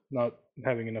 Yeah. Not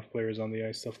having enough players on the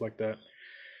ice, stuff like that.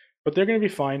 But they're going to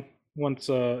be fine once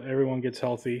everyone gets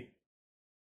healthy.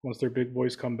 Once their big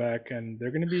boys come back, and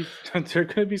they're going to be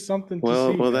something to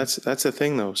see. Well, that's the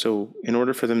thing though. So in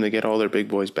order for them to get all their big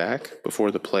boys back before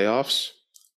the playoffs,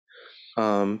 they're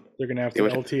going to have to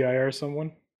LTIR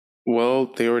someone. Well,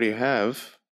 they already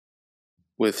have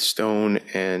with Stone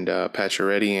and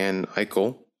Pacioretty and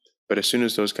Eichel. But as soon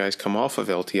as those guys come off of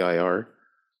LTIR,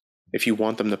 if you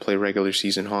want them to play regular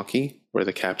season hockey where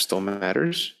the cap still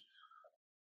matters,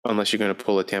 unless you're going to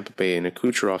pull a Tampa Bay and a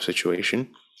Kucherov situation,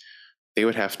 they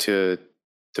would have to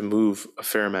move a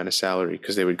fair amount of salary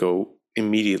because they would go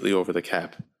immediately over the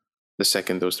cap the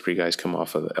second those three guys come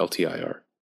off of the LTIR.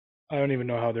 I don't even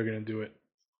know how they're going to do it.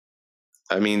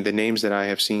 I mean, the names that I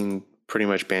have seen pretty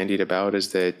much bandied about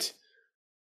is that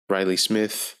Riley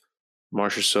Smith,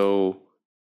 Marchessault,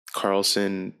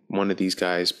 Carlson, one of these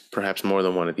guys, perhaps more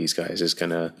than one of these guys, is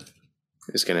gonna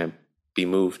be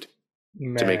moved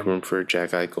to make room for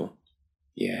Jack Eichel.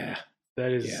 Yeah,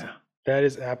 that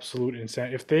is absolute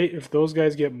insanity. If those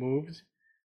guys get moved,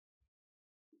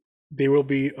 they will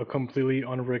be a completely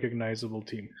unrecognizable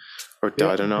team. Or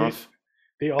Dadonov.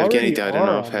 Evgeny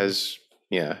Dadonov has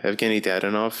Evgeny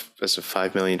Dadonov has a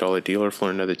 $5 million deal for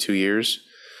another 2 years.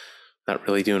 Not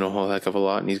really doing a whole heck of a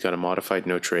lot, and he's got a modified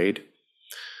no trade.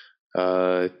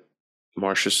 Marchessault,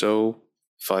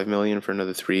 $5 million for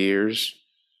another 3 years.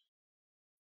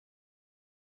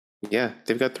 Yeah,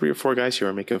 they've got 3 or 4 guys here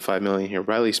who are making $5 million here.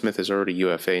 Riley Smith is already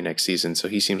UFA next season, so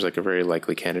he seems like a very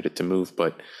likely candidate to move.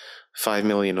 But $5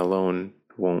 million alone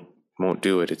won't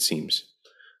do it. It seems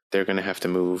they're going to have to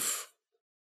move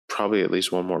probably at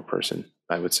least one more person,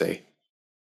 I would say.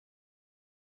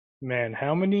 Man,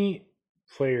 how many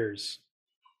players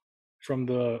from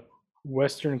the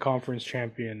Western Conference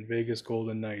champion Vegas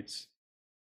Golden Knights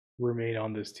remain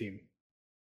on this team?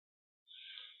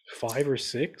 5 or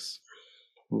 6?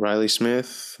 Riley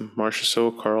Smith,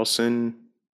 Marchessault, Carlson,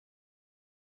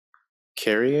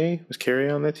 Carrier. Was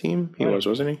Carrier on that team? He was,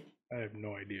 wasn't he? I have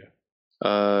no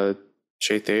idea.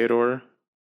 Shea Theodore,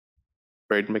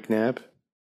 Braden McNabb.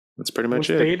 That's pretty much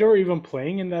it. Was Theodore even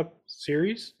playing in that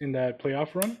series, in that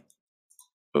playoff run?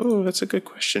 Oh, that's a good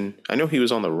question. I know he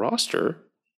was on the roster,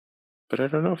 but I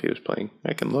don't know if he was playing.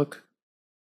 I can look.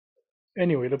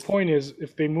 Anyway, the point is,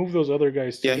 if they move those other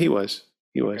guys too... Yeah, he was.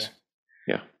 He was.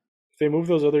 Yeah. If they move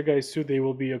those other guys too, they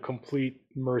will be a complete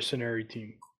mercenary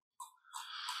team.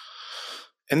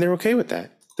 And they're okay with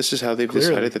that. This is how they've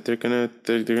decided that they're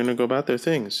gonna go about their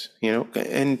things, you know.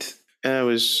 And I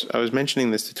was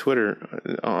mentioning this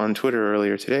on Twitter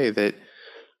earlier today, that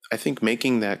I think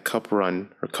making that cup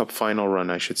run, or cup final run,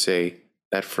 I should say,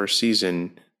 that first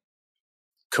season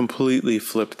completely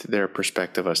flipped their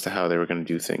perspective as to how they were going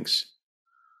to do things.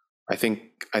 I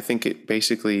think it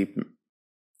basically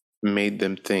made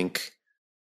them think,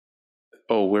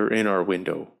 oh, we're in our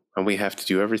window and we have to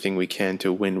do everything we can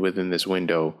to win within this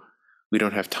window. We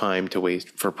don't have time to wait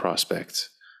for prospects.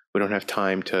 We don't have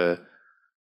time to,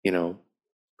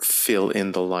 fill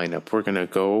in the lineup. We're going to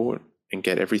go and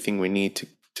get everything we need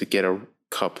to get a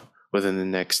cup within the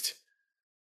next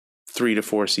 3 to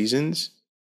 4 seasons,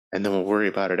 and then we'll worry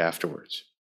about it afterwards,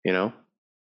 Yeah.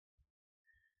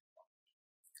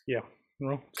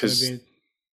 Well, because,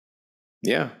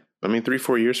 yeah, I mean,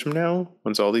 3-4 years from now,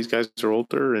 once all these guys are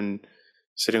older and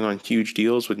sitting on huge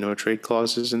deals with no trade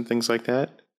clauses and things like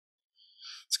that,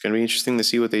 it's going to be interesting to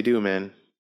see what they do, man.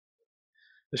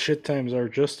 The shit times are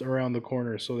just around the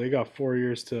corner, so they got 4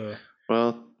 years to...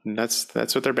 Well, that's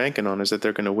what they're banking on, is that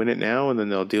they're going to win it now and then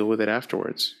they'll deal with it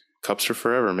afterwards. Cups are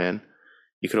forever, man.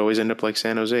 You could always end up like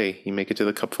San Jose. You make it to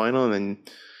the cup final and then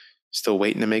still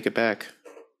waiting to make it back.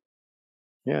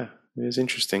 Yeah, it is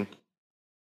interesting.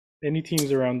 Any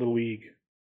teams around the league?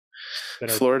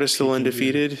 Florida's still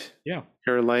undefeated. Yeah.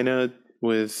 Carolina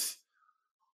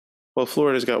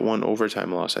Florida's got one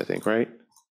overtime loss, I think, right?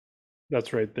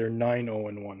 That's right. They're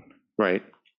 9-0-1. Right.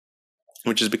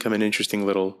 Which has become an interesting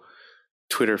little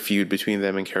Twitter feud between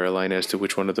them and Carolina as to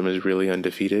which one of them is really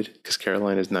undefeated, because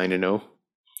Carolina's 9-0.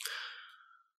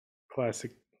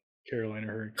 Classic Carolina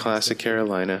Hurricanes. Classic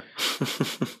Carolina.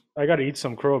 I got to eat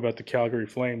some crow about the Calgary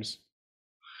Flames.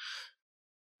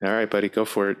 All right, buddy, go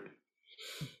for it.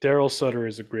 Daryl Sutter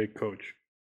is a great coach.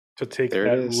 To take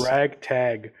that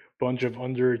ragtag bunch of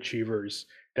underachievers,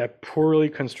 that poorly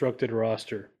constructed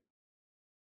roster,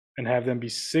 and have them be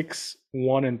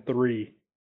 6-1-3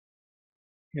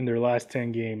 in their last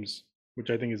 10 games, which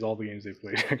I think is all the games they've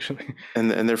played, actually.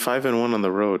 And they're 5-1 on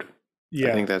the road. Yeah,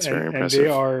 I think that's very impressive. And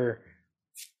they are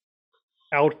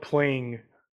outplaying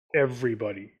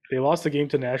everybody. They lost the game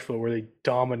to Nashville where they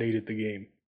dominated the game.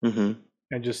 Mm-hmm.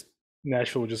 And just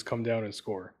Nashville would just come down and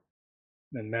score.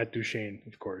 And Matt Duchene,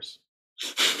 of course,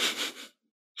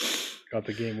 got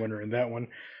the game winner in that one.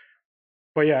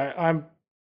 But yeah,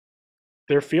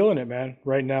 they're feeling it, man,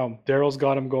 right now. Daryl's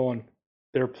got them going.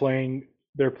 They're playing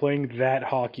that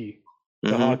hockey,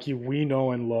 the hockey we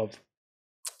know and love.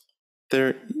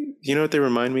 You know what they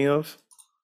remind me of?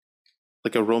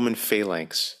 Like a Roman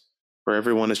phalanx, where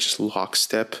everyone is just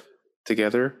lockstep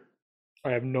together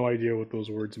I have no idea what those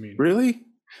words mean. Really?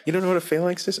 You don't know what a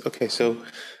phalanx is? Okay, so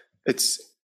it's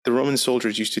the Roman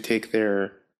soldiers used to take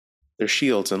their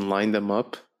shields and line them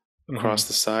up across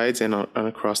the sides and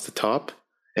across the top,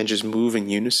 and just move in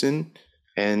unison,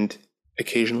 and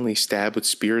occasionally stab with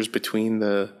spears between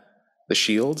the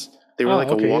shields. They were like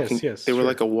a walking. They were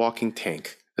like a walking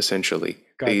tank, essentially.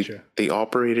 Gotcha. They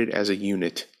operated as a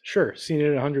unit. Sure, seen it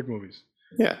in 100 movies.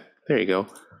 Yeah, there you go.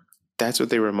 That's what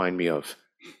they remind me of.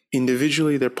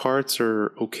 Individually, their parts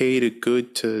are okay to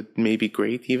good to maybe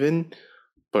great even,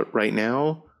 but right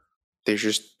now, they're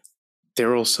just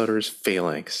Daryl Sutter's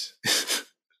phalanx.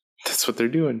 That's what they're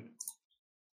doing.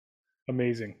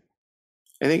 Amazing.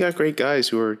 And they got great guys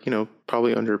who are,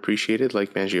 probably underappreciated,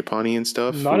 like Mangiapane and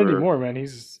stuff. Not anymore, man.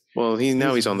 He's on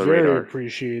the very radar.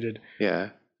 Appreciated. Yeah.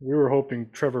 We were hoping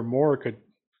Trevor Moore could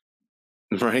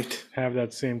have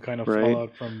that same kind of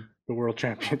fallout from the World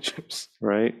Championships.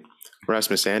 Right.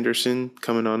 Rasmus Anderson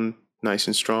coming on nice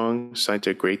and strong, signed to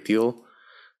a great deal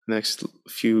next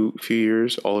few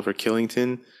years. Oliver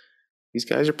Killington. These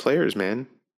guys are players, man.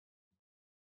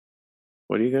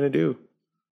 What are you going to do?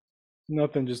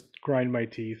 Nothing, just grind my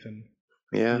teeth and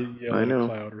yell I know.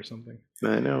 At a cloud or something.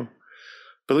 I know.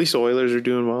 But at least the Oilers are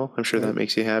doing well. I'm sure that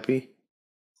makes you happy.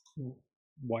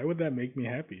 Why would that make me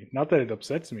happy? Not that it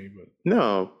upsets me, but...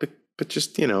 No, but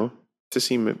just, to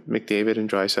see McDavid and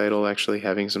Draisaitl actually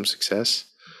having some success.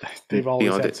 They've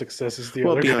always had successes.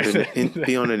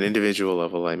 Beyond an individual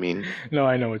level, I mean. No,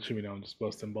 I know what you mean. I'm just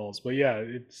busting balls. But yeah,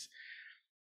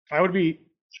 I would be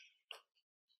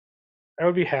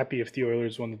happy if the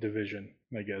Oilers won the division,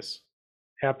 I guess.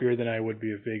 Happier than I would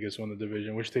be if Vegas won the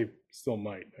division, which they still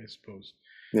might, I suppose.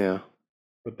 Yeah.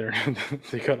 But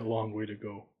they got a long way to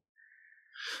go.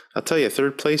 I'll tell you,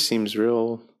 third place seems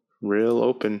real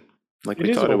open, like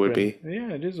we thought it would be.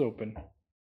 Yeah, it is open.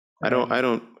 I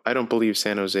don't believe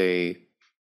San Jose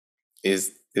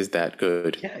is that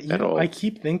good at all. I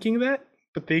keep thinking that,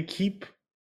 but they keep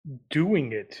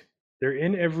doing it. They're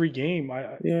in every game.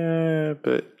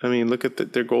 But I mean, look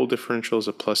at their goal differential is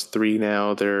a +3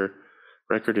 now. Their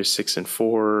record is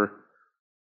 6-4.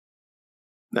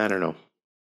 I don't know.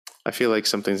 I feel like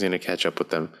something's going to catch up with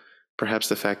them. Perhaps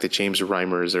the fact that James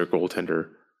Reimer is their goaltender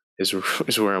is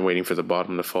where I'm waiting for the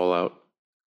bottom to fall out.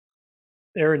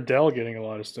 Aaron Dell getting a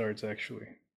lot of starts, actually.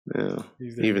 Yeah,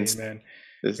 he's their main man.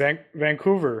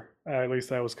 Vancouver, at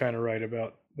least I was kind of right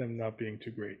about them not being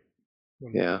too great.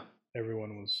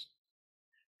 Everyone was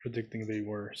predicting they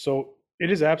were. So it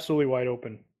is absolutely wide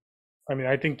open. I mean,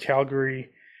 I think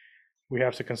Calgary, we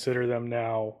have to consider them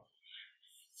now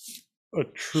a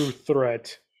true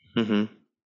threat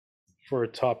for a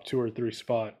top 2 or 3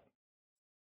 spot.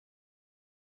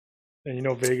 And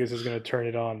Vegas is going to turn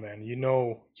it on, man. You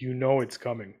know it's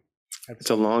coming. It's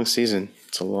a long season.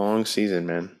 It's a long season,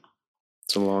 man.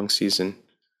 It's a long season.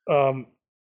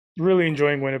 Really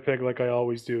enjoying Winnipeg like I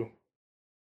always do.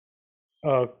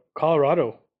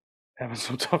 Colorado having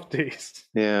some tough days.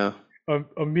 Yeah.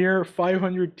 A mere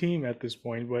 500 team at this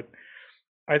point, but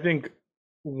I think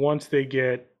once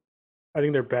I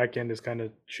think their back end is kind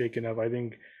of shaken up. I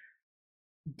think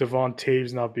Devon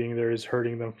Taves not being there is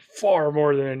hurting them far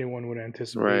more than anyone would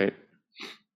anticipate. Right.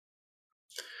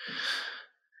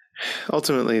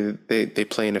 Ultimately, they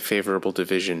play in a favorable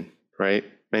division, right?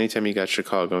 Anytime you got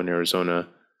Chicago and Arizona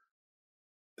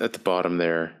at the bottom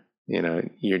there,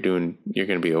 you're going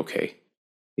to be okay.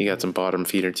 You got some bottom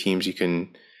feeder teams you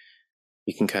can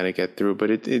kind of get through,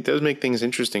 but it does make things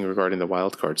interesting regarding the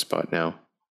wild card spot now.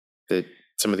 That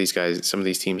some of these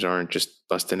teams aren't just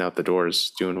busting out the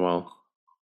doors doing well.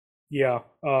 Yeah.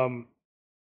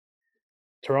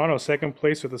 Toronto second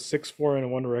place with a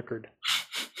 6-4-1 record.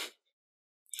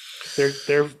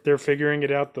 They're figuring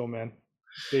it out though, man.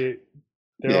 They're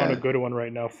on a good one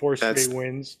right now. 4 straight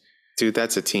wins. Dude,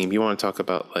 that's a team. You want to talk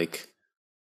about like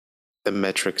the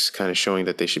metrics kind of showing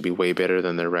that they should be way better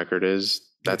than their record is?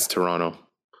 That's Toronto.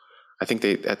 I think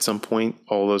they at some point,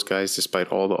 all those guys, despite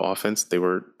all the offense,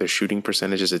 their shooting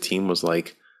percentage as a team was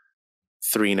like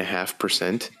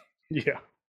 3.5%. Yeah.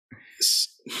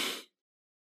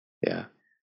 Yeah.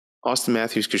 Austin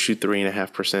Matthews could shoot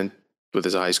 3.5% with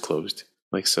his eyes closed.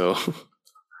 Like, so.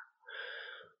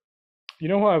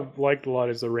 Who I've liked a lot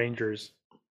is the Rangers.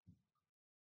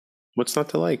 What's not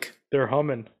to like? They're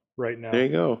humming right now. There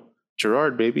you go.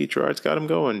 Gerard, baby. Gerard's got him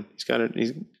going. It's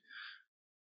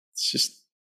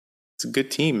a good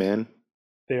team, man.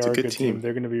 They are a good team.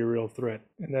 They're going to be a real threat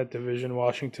in that division.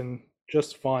 Washington,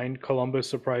 just fine. Columbus,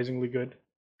 surprisingly good.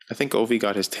 I think Ovi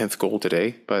got his 10th goal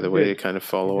today, by the way, to kind of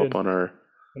follow up on our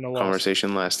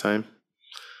conversation last time.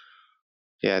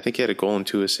 Yeah, I think he had a goal and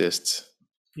 2 assists.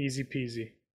 Easy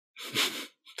peasy.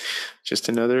 just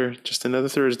another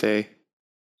Thursday.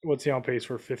 What's he on pace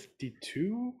for?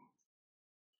 52?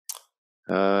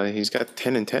 He's got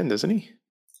 10 and 10, doesn't he?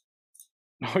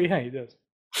 Oh yeah, he does.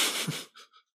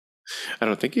 I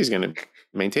don't think he's going to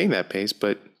maintain that pace,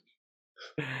 but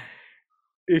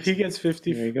If he gets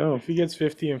 50, there you go. If he gets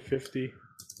 50 and 50,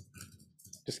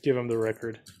 just give him the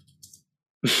record.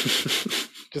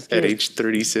 Just At give age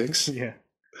 36, yeah.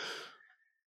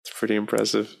 it's pretty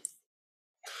impressive.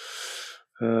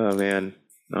 Oh man!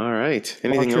 All right.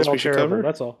 Anything else we should terrible. cover?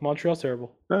 That's all. Montreal's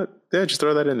terrible. Yeah, just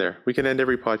throw that in there. We can end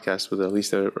every podcast with at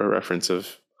least a reference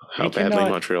of how They badly cannot-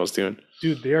 Montreal's doing.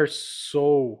 Dude, they are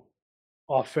so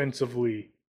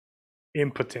offensively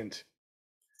impotent.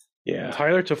 Yeah,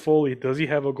 Tyler Toffoli, does he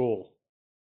have a goal?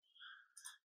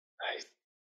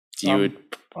 you would.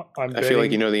 I feel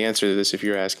like you know the answer to this if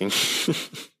you're asking.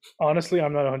 Honestly,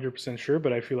 I'm not 100% sure,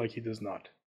 but I feel like he does not.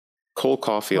 Cole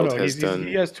Caulfield has done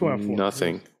he has 2 and 4.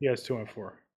 nothing. He has 2 and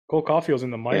 4. Cole Caulfield's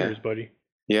in the minors, buddy.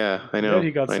 Yeah, I You know.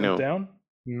 he got I sent know. down?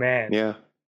 Man. Yeah.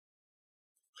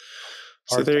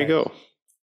 So Hard there you times. go.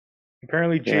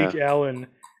 Apparently, Yeah. Jake Allen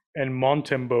and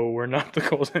Montembeau were not the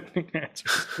goaltending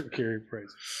answers for Carey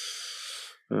Price.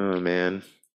 Oh man.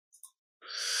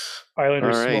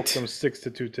 Islanders All right. smoked them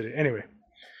 6-2 today. Anyway,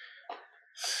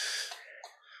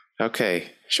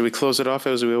 Okay. Should we close it off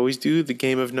as we always do? The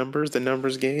game of numbers, the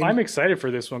numbers game. I'm excited for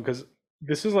this one because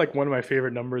this is like one of my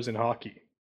favorite numbers in hockey.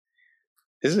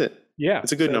 Is it? Yeah,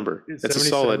 It's a good number. It's a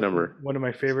solid number. One of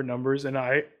my favorite numbers, and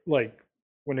I like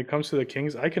when it comes to the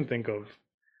Kings, I can think of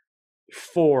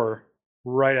 4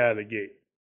 right out of the gate.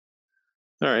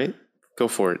 All right. Go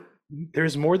for it.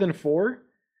 There's more than 4?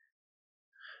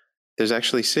 There's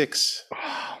actually 6.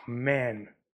 Oh man,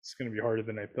 it's gonna be harder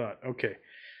than I thought. Okay,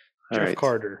 All Jeff right.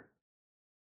 Carter,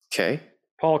 Okay.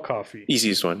 Paul Coffey.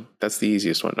 Easiest one. That's the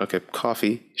easiest one. Okay.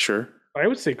 Coffee. Sure. I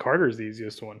would say Carter's the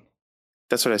easiest one.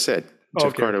 That's what I said. Oh, Jeff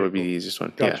okay, Carter okay, would be cool. the easiest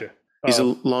one. Gotcha. Yeah. He's Uh,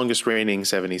 the longest reigning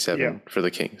 77 yeah. for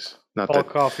the Kings. Not Paul that.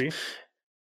 Coffey.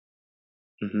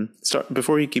 Start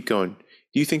before you keep going.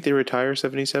 Do you think they retire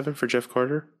 77 for Jeff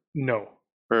Carter, No,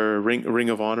 or Ring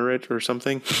of Honor it or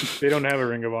something? they don't have a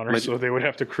Ring of Honor, But- so they would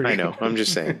have to create. I know. I'm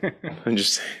just saying. I'm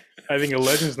just saying. I think a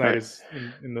Legends Night Right. is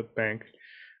in the bank.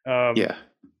 Yeah.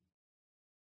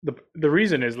 The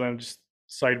reason is, let me just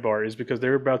sidebar, is because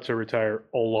they're about to retire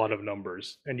a lot of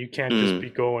numbers, and you can't just be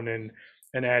going in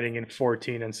and adding in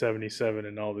 14 and 77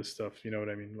 and all this stuff. You know what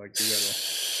I mean? Like, you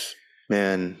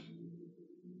gotta,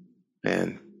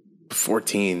 Man,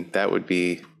 14. That would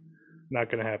be. not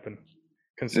going to happen.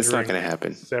 It's not going to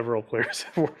happen. Several players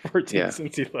have worn 14 Yeah.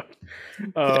 since he left.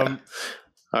 Yeah.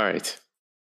 All right.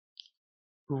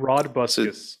 Rod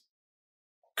Buskus.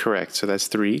 Correct. So that's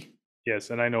 3. Yes,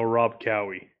 and I know Rob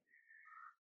Cowie.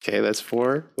 Okay, that's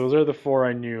 4. Those are the 4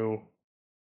 I knew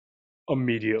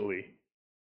immediately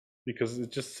because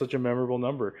it's just such a memorable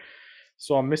number.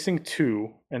 So I'm missing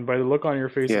 2, and by the look on your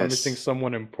face, I'm Yes. missing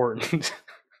someone important.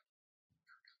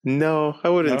 No, I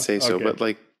wouldn't No? say so. Okay. But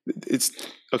like, it's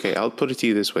okay. I'll put it to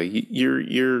you this way: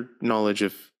 your knowledge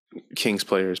of Kings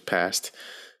players past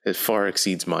it far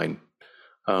exceeds mine.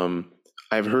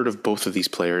 I've heard of both of these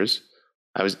players.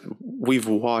 We've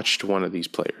watched one of these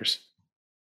players.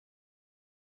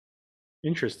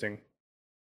 Interesting.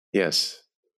 Yes.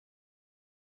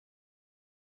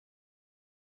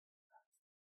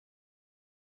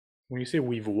 When you say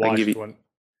we've give watched you-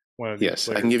 one of these Yes,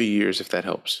 players. I can give you years if that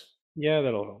helps. Yeah,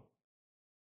 that'll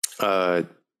help.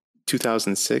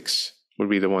 2006 would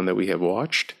be the one that we have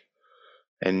watched,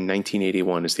 and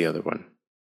 1981 is the other one.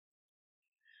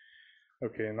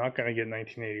 Okay, I'm not gonna get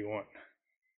 1981.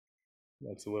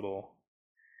 That's a little.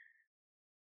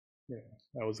 Yeah,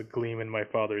 that was a gleam in my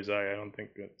father's eye. I don't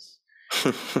think that's.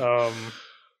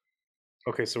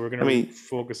 Okay, so we're gonna I mean-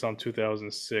 focus on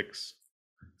 2006.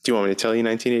 Do you want me to tell you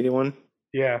 1981?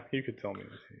 Yeah, you could tell me.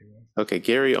 1981. Okay,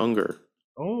 Gary Unger.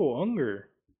 Oh, Unger.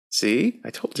 See, I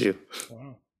told you.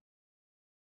 Wow.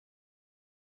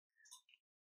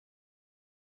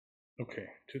 Okay,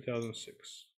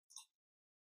 2006.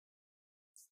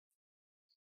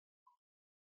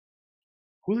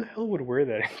 Who the hell would wear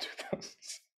that in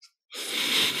 2006?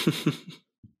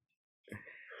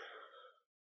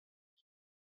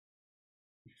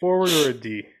 Forward or a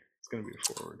D? It's gonna be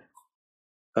a forward.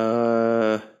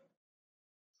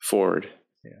 Ford.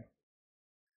 Yeah.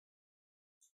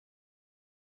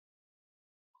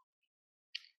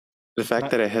 The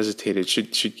fact that I hesitated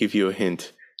should give you a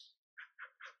hint.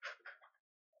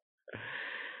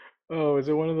 Oh, is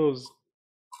it one of those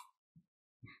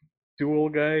dual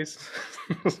guys?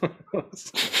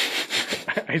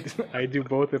 I do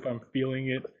both if I'm feeling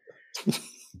it.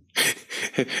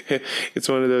 It's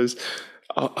one of those.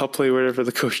 I'll play whatever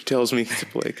the coach tells me to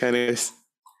play. Kind of.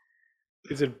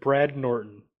 Is it Brad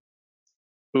Norton?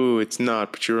 Ooh, it's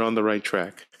not, but you're on the right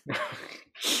track.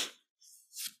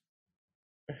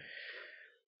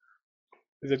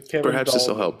 Is it Kevin Perhaps this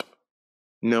will help.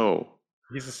 No.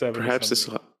 He's a 70. Perhaps this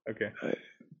will help. Okay.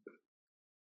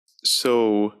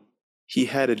 So he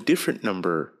had a different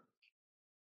number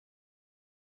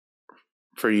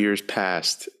for years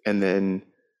past, and then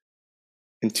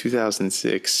in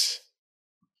 2006,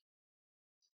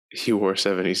 he wore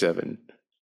 77.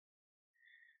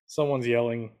 Someone's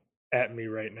yelling at me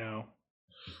right now.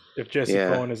 If Jesse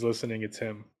Cohen is listening, it's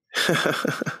him.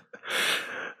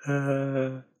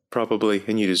 Probably,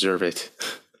 and you deserve it.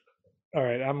 All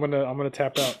right, I'm gonna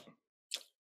tap out.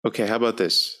 Okay, how about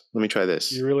this? Let me try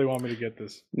this. You really want me to get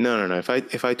this? No.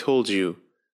 If I told you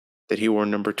that he wore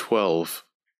number 12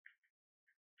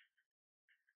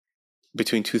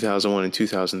 between 2001 and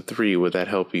 2003, would that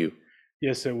help you?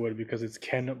 Yes, it would, because it's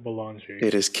Ken Belanger.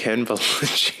 It is Ken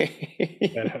Belanger.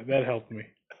 that helped me.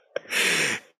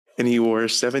 And he wore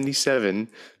 77.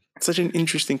 Such an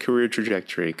interesting career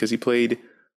trajectory, because he played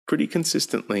pretty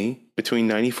consistently between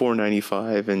 94,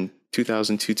 95 and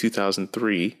 2002,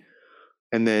 2003.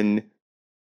 And then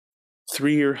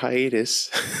 3-year hiatus.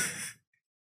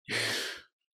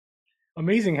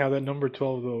 Amazing how that number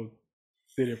 12, though,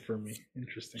 did it for me.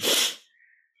 Interesting.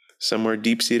 Somewhere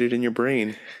deep-seated in your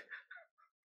brain.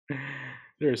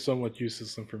 There is so much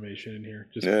useless information in here.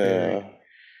 Just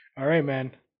all right,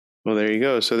 man. Well, there you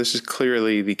go. So this is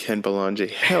clearly the Ken Belanger.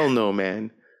 Hell no,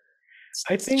 man.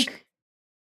 I think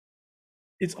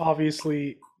it's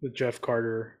obviously the Jeff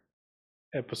Carter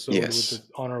episode with the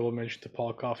honorable mention to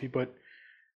Paul Coffey, but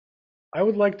I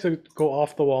would like to go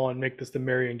off the wall and make this the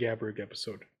Marian Gaborik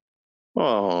episode.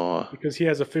 Oh, because he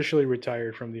has officially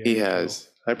retired from the NHL. He has.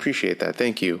 I appreciate that.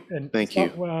 Thank you. And Thank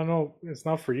you. Well, I know it's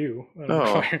not for you.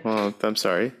 Oh, well, I'm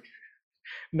sorry.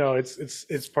 No,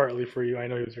 it's partly for you. I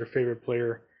know he was your favorite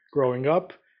player growing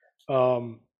up.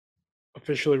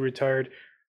 Officially retired.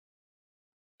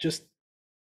 Just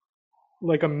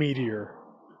like a meteor.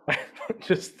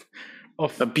 Just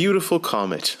a beautiful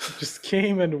comet. Just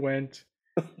came and went.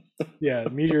 Yeah,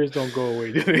 meteors don't go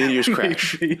away, do they? Meteors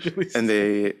crash. And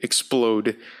they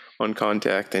explode on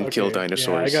contact and kill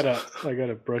dinosaurs. Yeah, I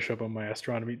gotta brush up on my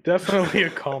astronomy. Definitely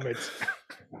a comet.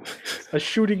 A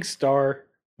shooting star.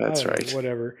 That's right.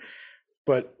 Whatever.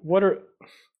 But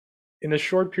in a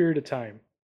short period of time,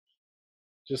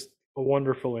 just a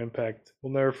wonderful impact.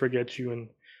 We'll never forget you in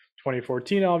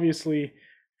 2014, obviously.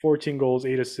 14 goals,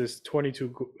 8 assists,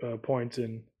 22 points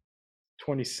in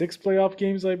 26 playoff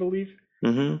games, I believe.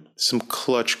 Mm-hmm. Some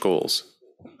clutch goals.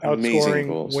 Amazing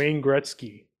goals. Wayne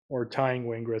Gretzky, or tying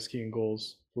Wayne Gretzky in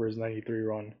goals for his 93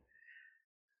 run.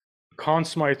 Conn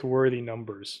Smythe-worthy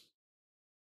numbers,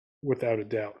 without a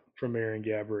doubt, from Marian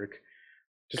Gaborik.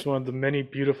 Just one of the many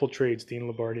beautiful trades Dean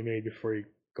Lombardi made before he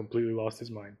completely lost his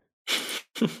mind.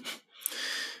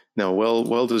 No,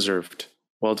 well deserved.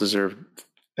 Well deserved.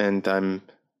 And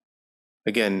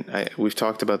we've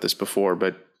talked about this before,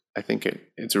 but I think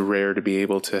it's rare to be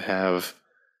able to have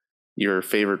your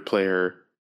favorite player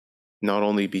not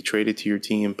only be traded to your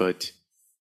team, but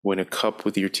win a cup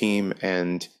with your team,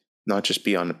 and not just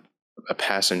be on a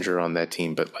passenger on that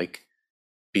team, but like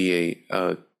be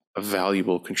a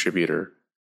valuable contributor.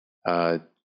 I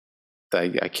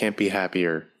can't be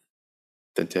happier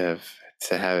than to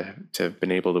have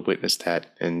been able to witness that.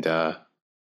 And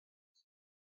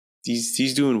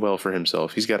he's doing well for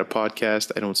himself. He's got a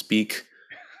podcast. I don't speak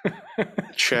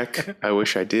Czech. I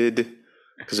wish I did,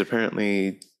 because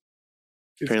apparently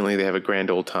they have a grand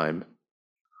old time.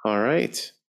 All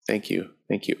right. Thank you.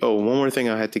 Oh, one more thing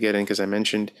I had to get in, because I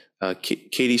mentioned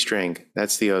Katie Strang.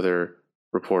 That's the other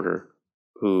reporter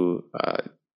who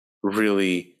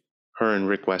really, her and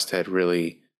Rick Westhead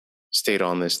really stayed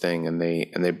on this thing, and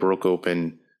they broke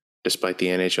open, despite the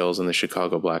NHL's and the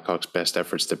Chicago Blackhawks' best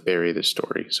efforts to bury this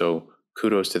story. So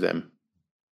kudos to them.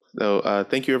 So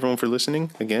thank you everyone for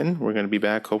listening. Again, we're going to be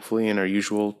back hopefully in our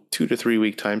usual 2 to 3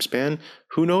 week time span.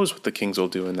 Who knows what the Kings will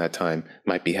do in that time?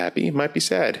 Might be happy, might be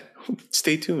sad.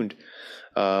 Stay tuned.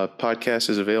 Podcast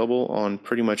is available on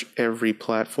pretty much every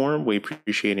platform. We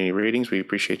appreciate any ratings. We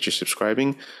appreciate you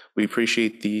subscribing. We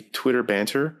appreciate the Twitter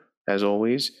banter, as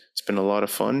always. It's been a lot of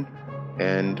fun,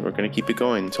 and we're going to keep it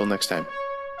going until next time.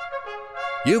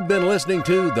 You've been listening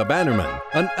to The Bannerman,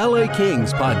 an LA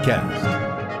Kings podcast.